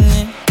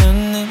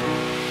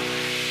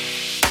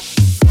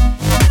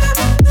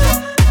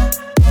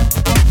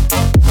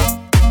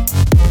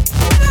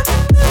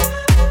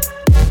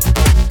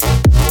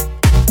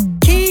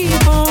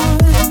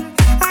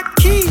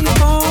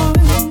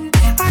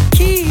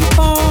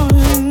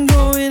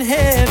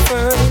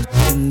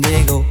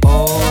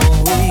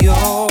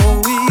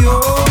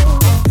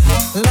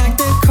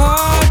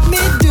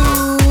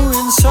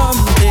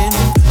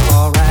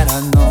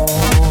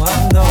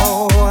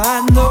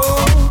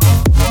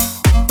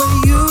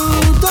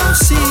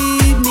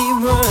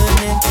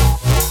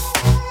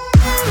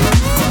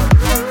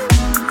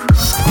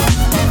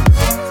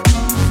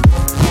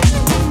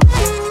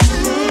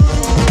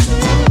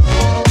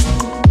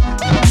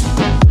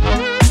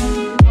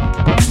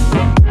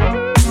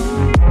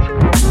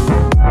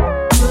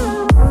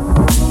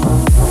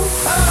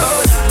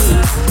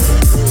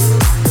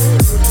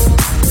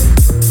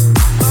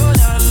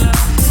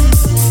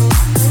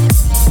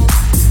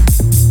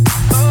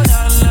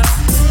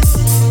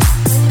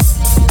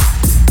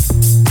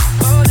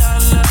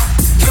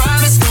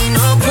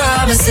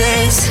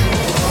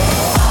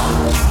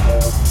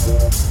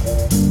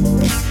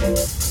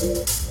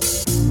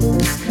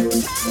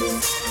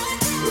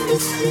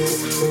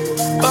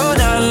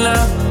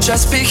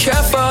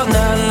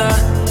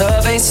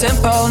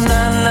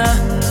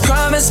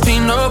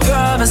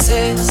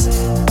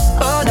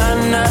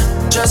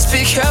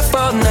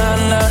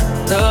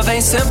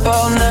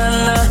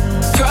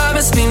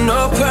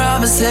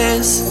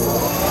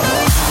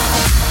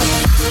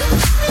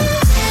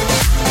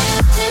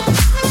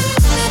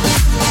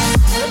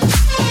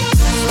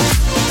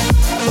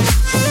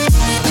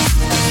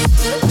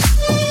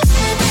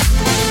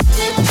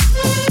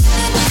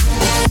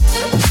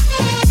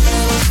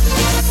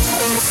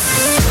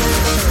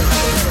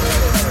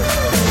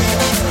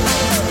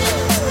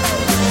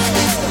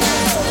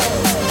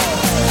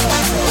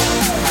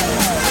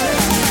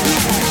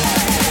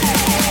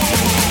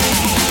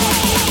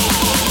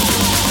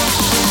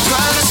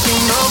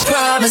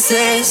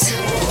 promises.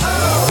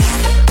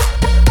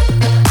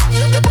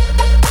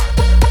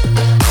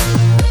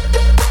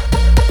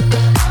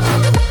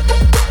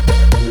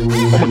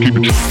 I'ma keep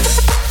it.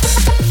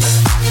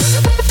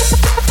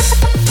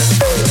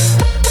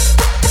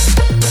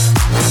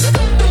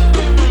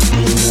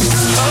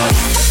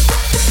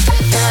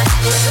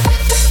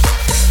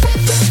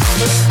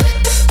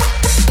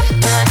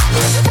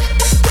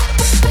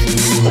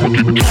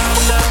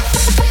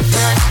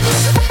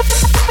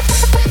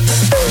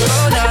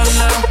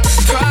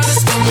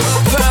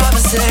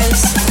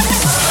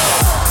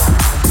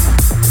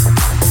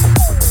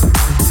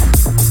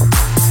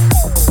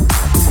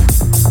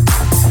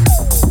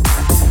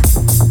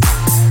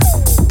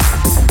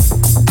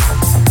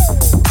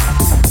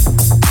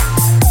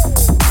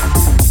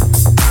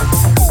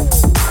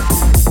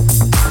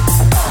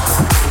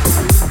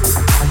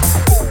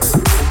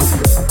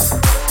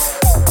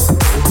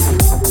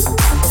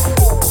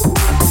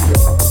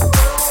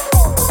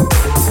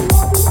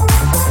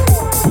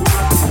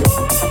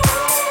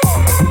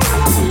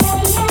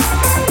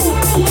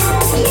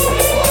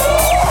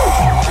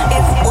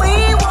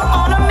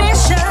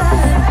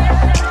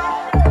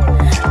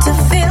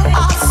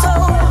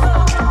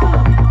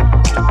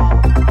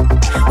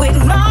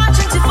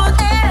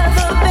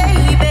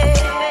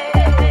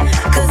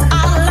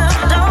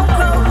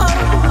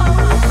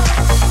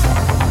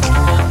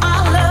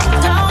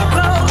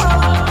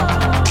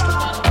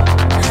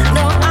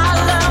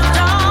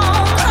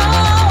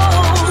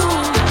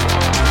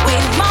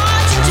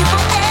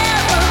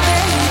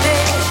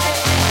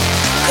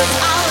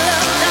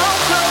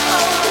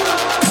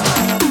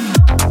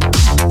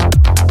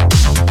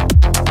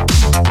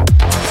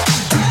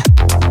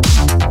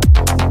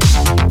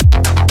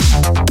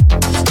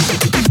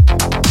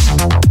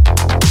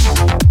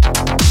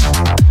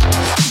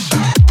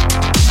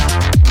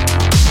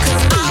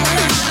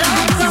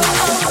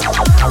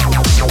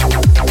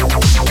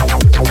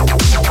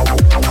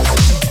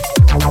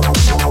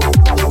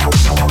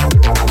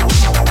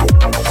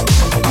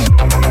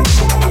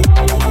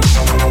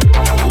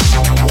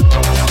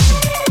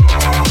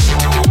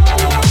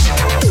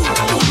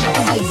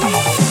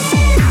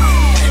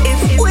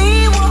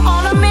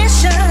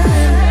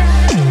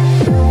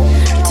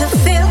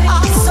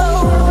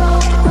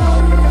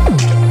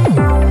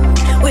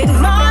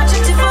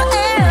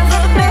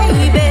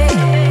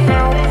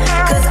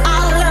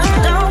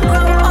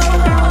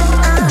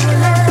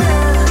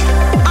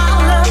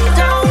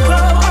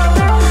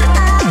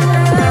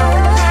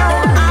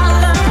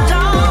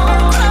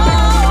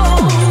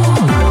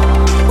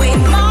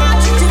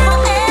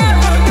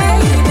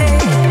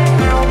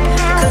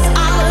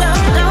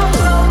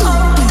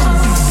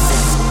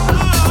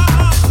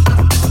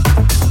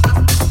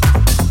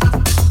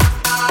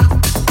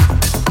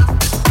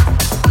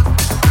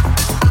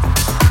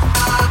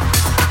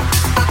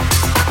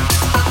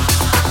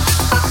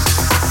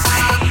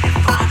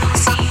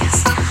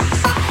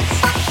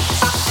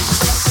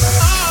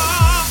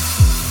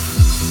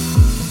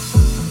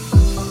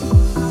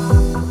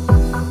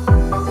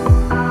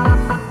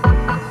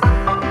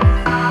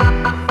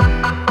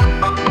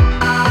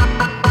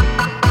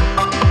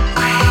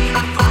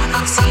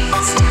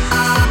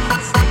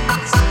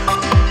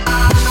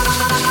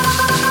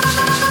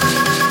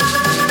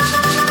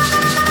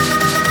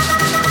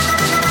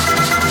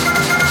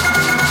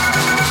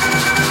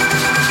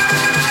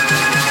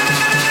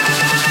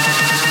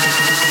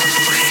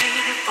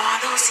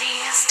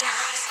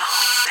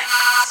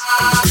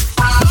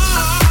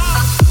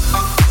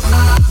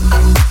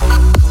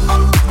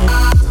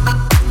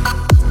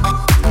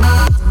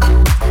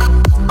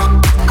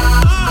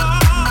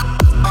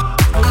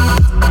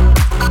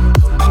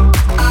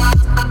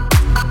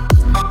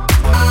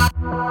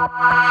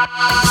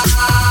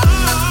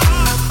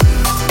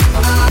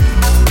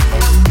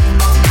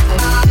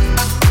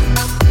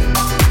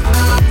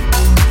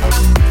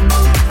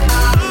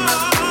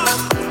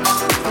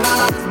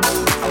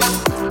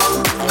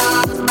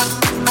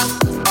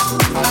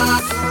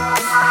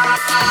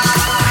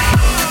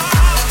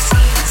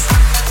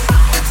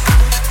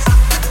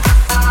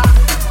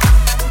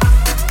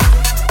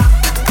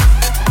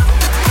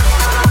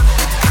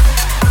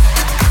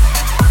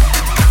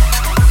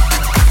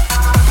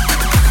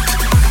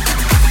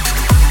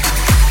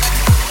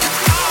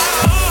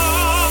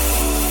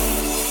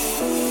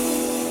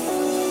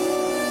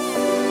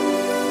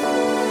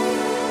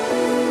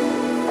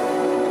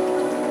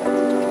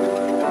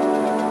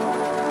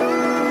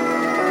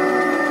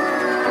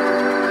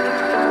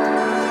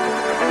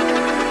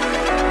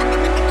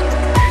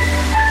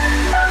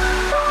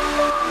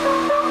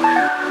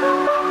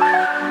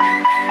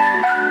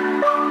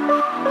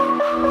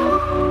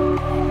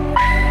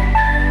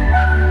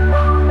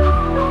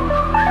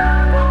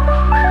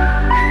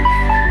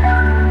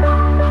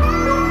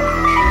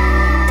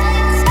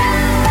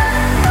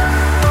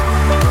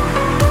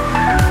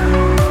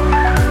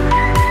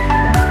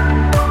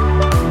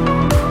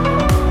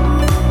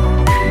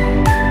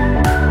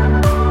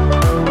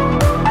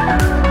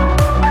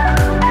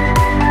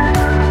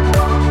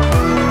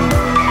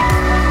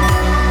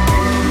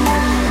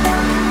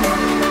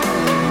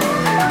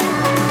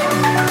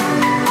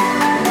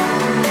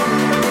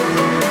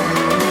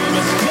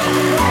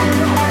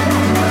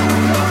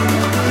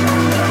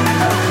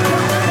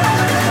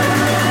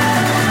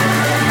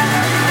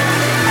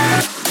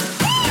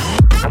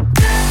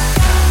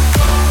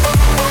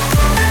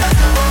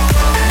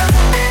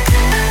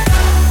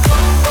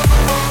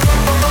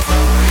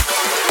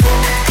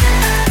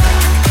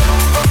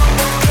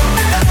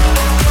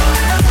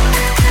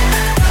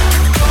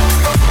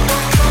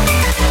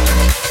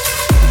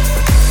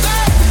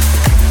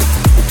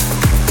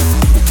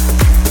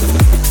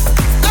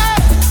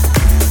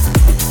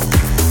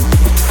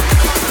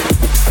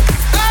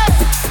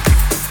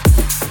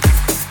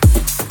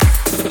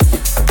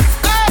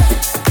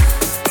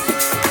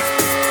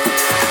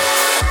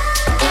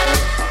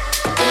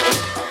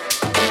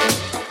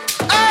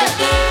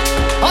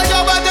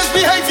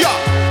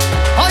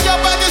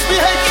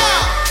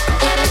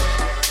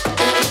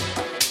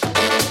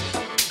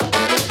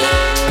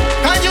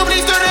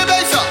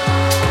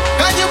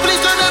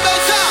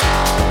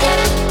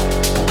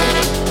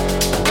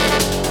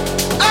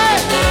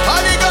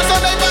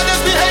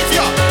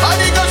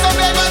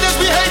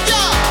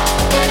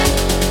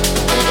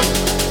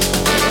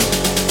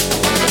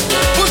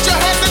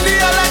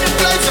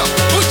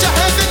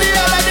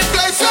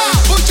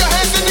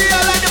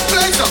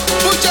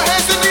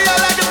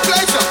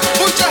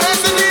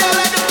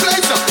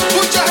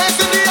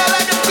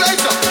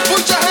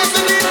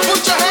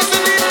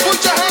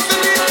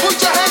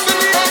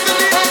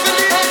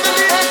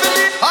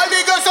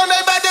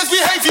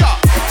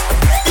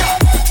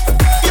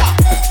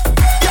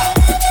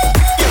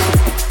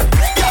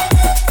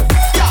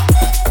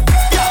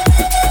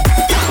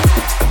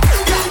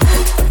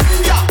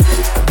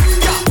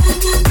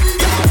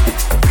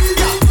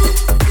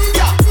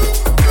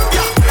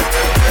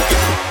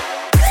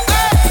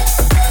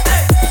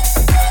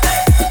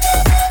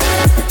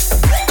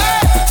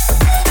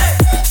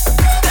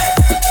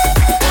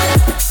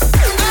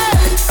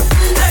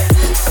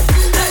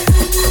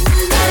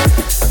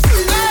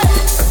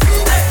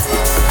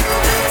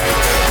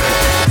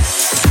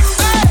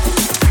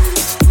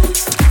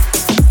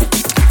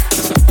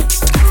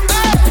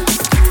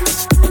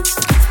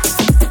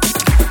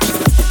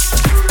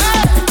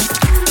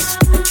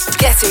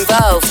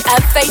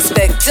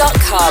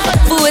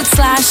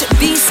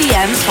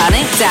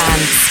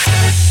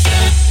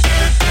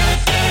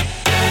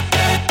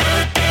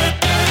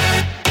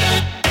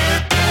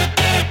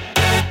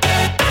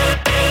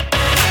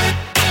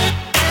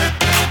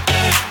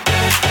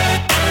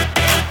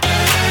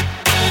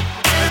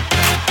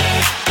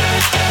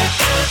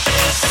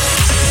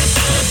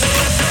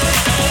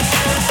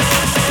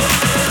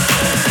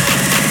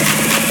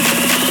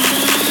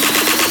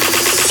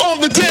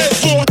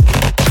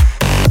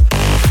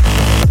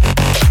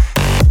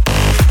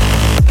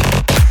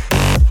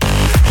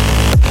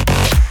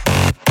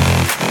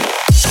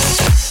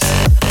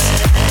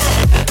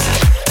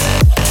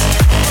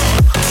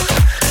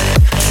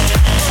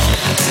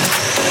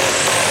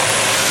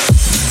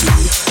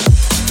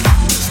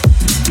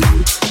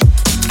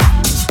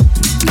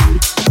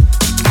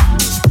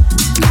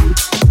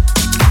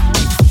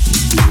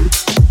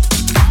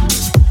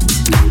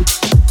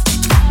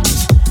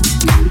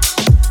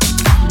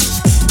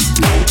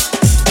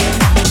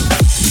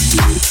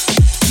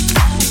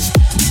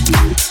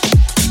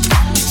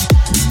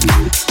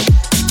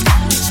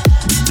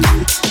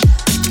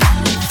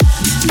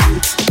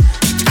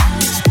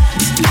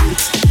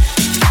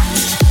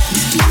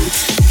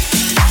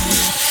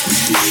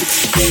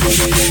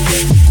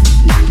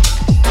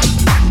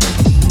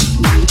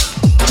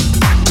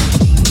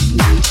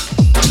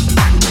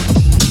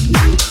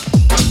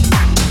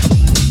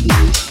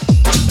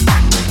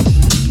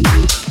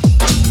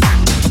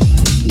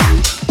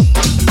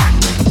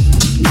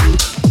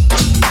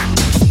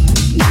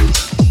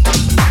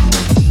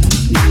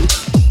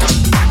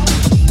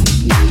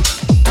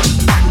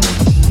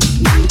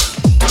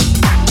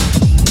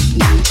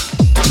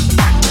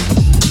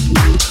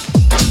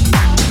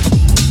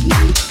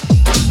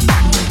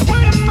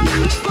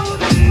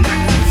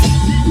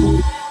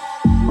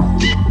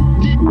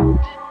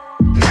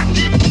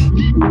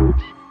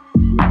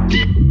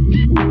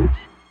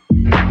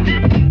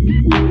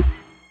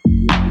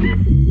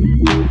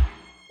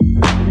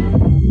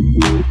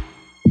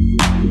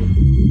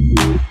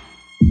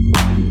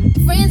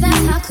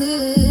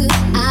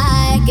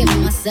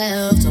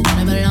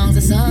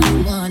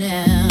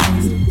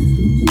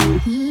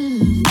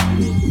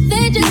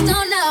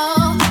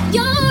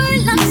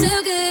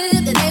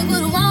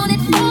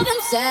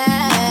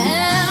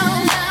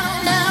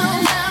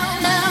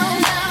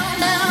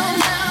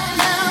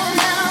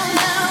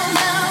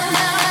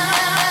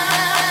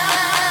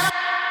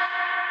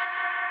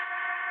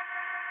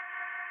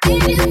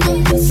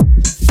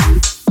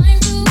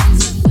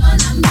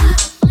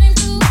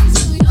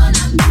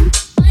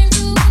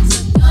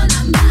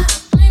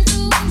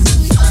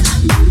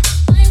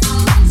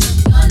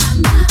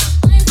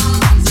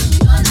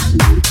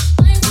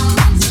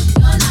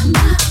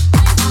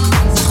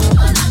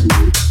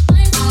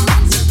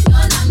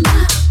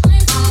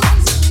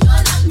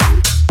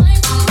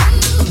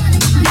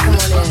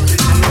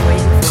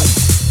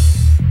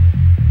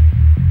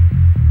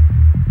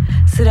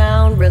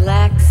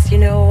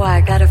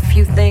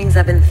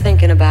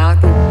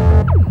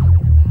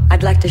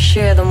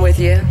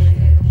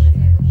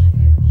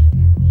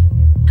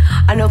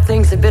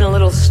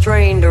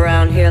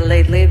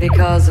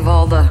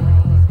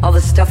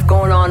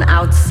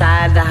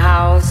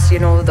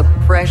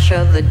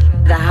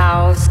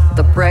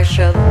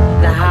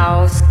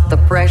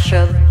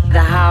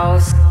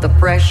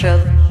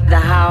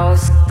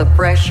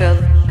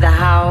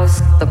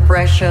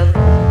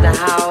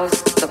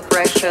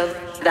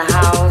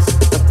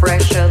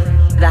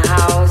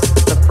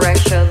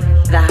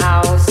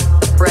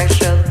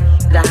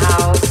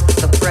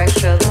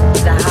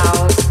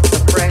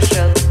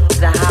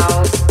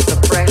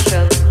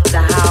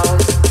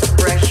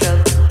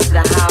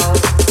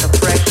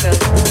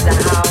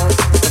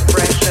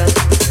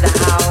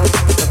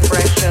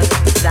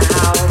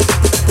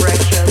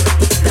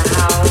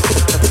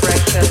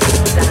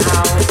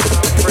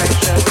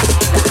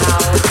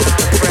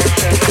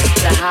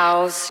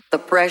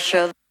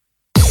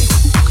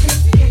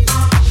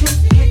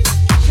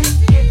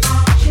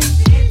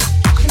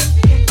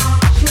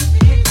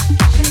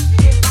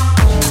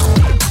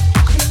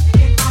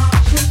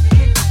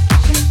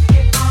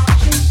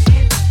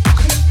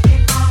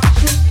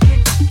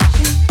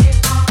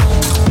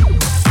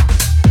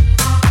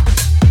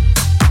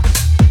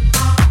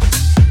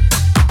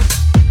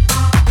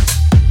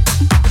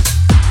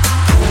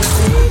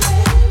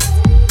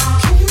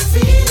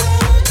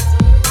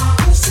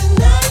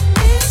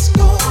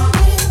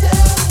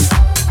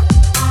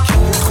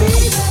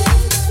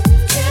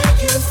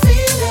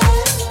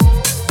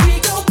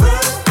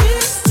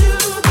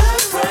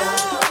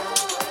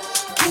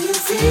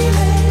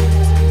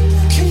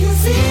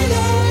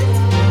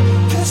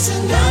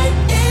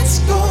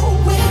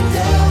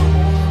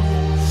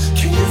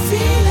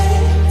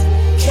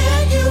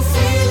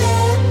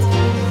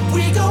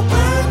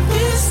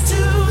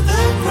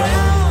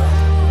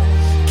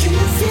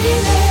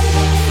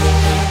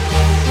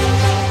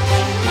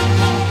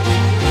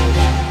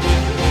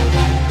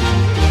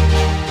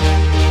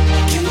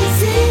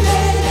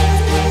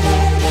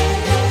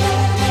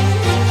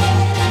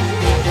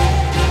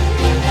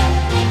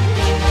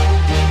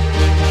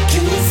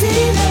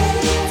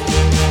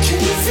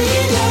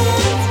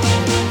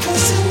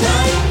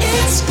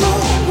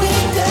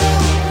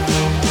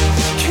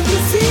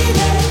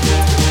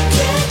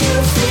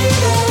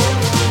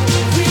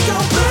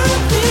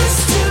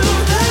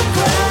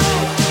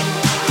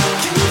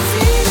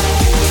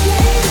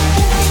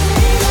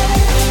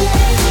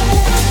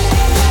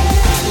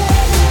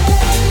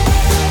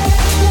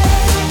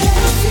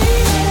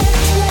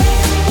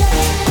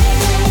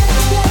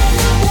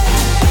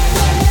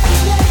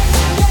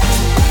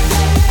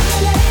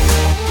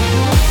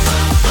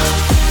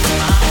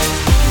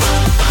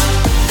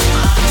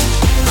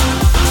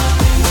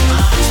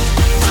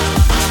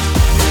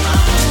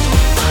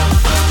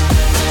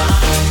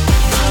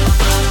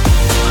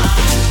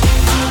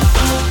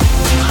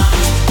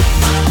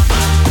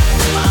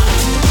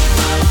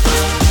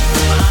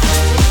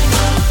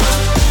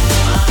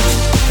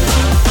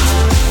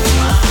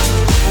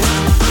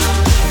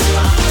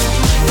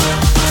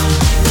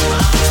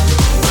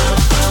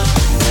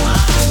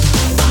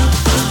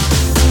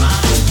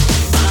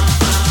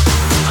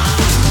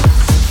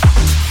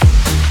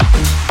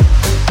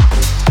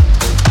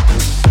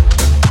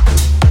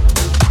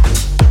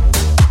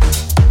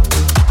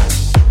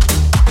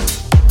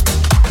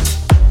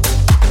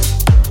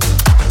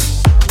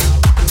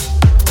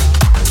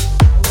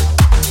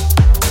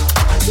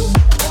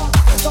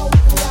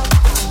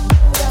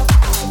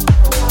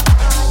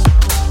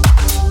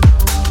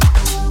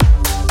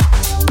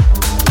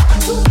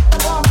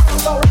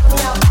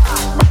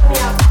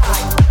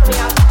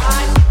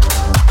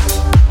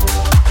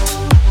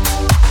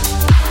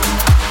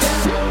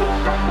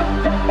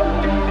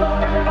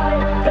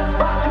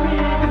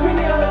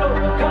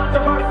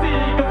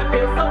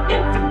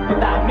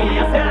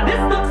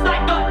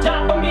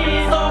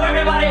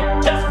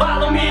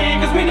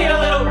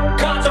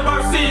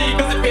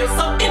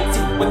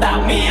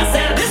 without me. I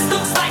said this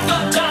looks like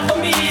a job for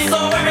me, so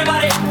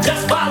everybody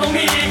just follow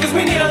me, cause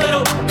we need a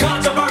little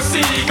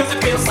controversy, cause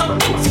it feels so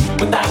empty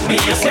without me.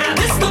 I said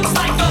this looks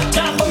like a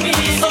job for me,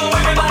 so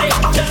everybody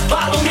just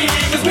follow me,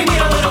 cause we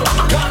need a little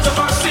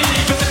controversy,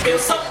 cause it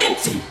feels so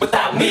empty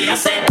without me. I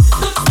said this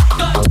looks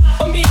like a job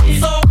for me,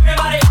 so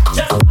everybody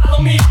just follow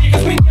me,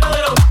 cause we need a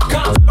little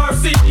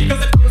controversy,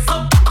 cause it feels so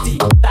empty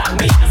without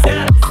me. I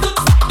said this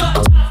looks like a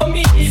job for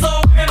me, so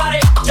everybody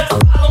just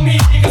follow me,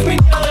 cause we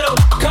need a little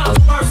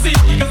controversy,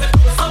 cause it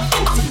feels so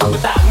empty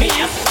without me.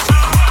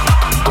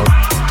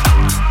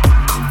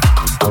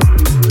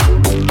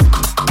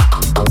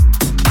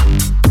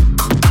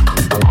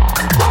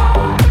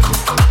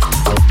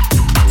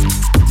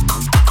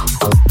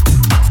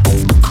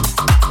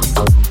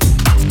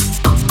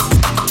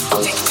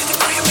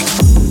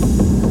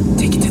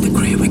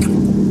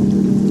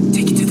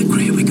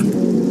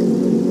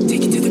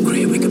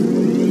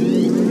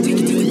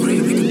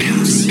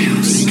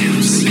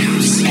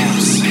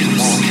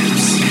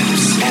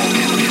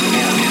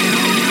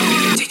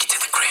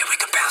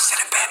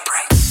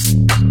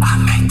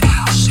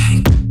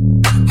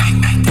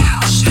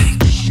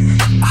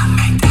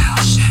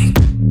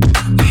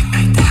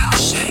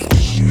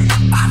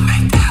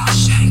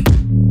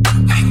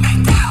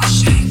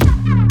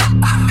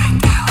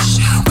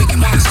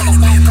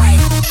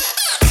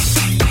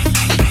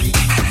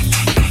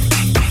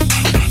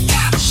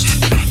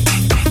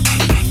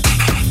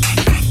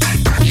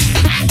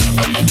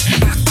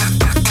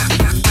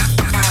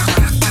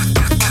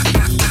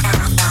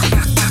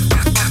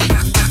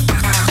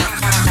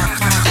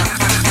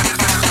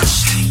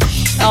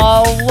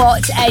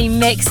 A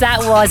mix that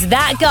was.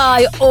 That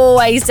guy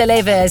always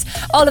delivers.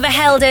 Oliver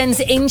Heldens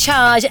in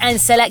charge and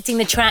selecting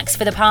the tracks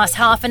for the past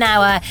half an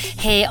hour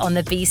here on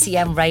the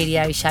BCM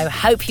radio show.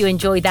 Hope you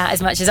enjoyed that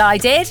as much as I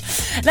did.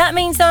 That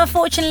means that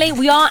unfortunately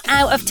we are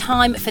out of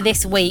time for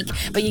this week,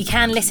 but you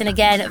can listen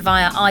again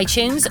via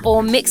iTunes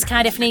or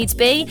Mixcloud if needs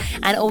be,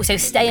 and also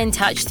stay in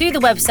touch through the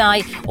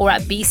website or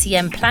at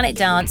BCM Planet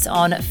Dance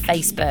on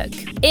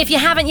Facebook. If you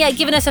haven't yet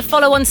given us a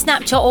follow on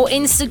Snapchat or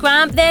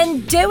Instagram,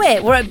 then do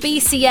it. We're at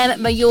BCM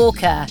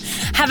Mallorca.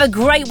 Have a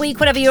great week,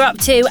 whatever you're up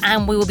to,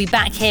 and we will be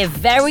back here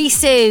very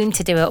soon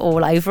to do it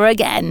all over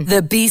again.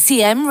 The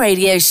BCM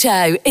radio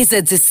show is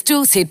a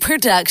Distorted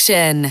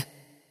production.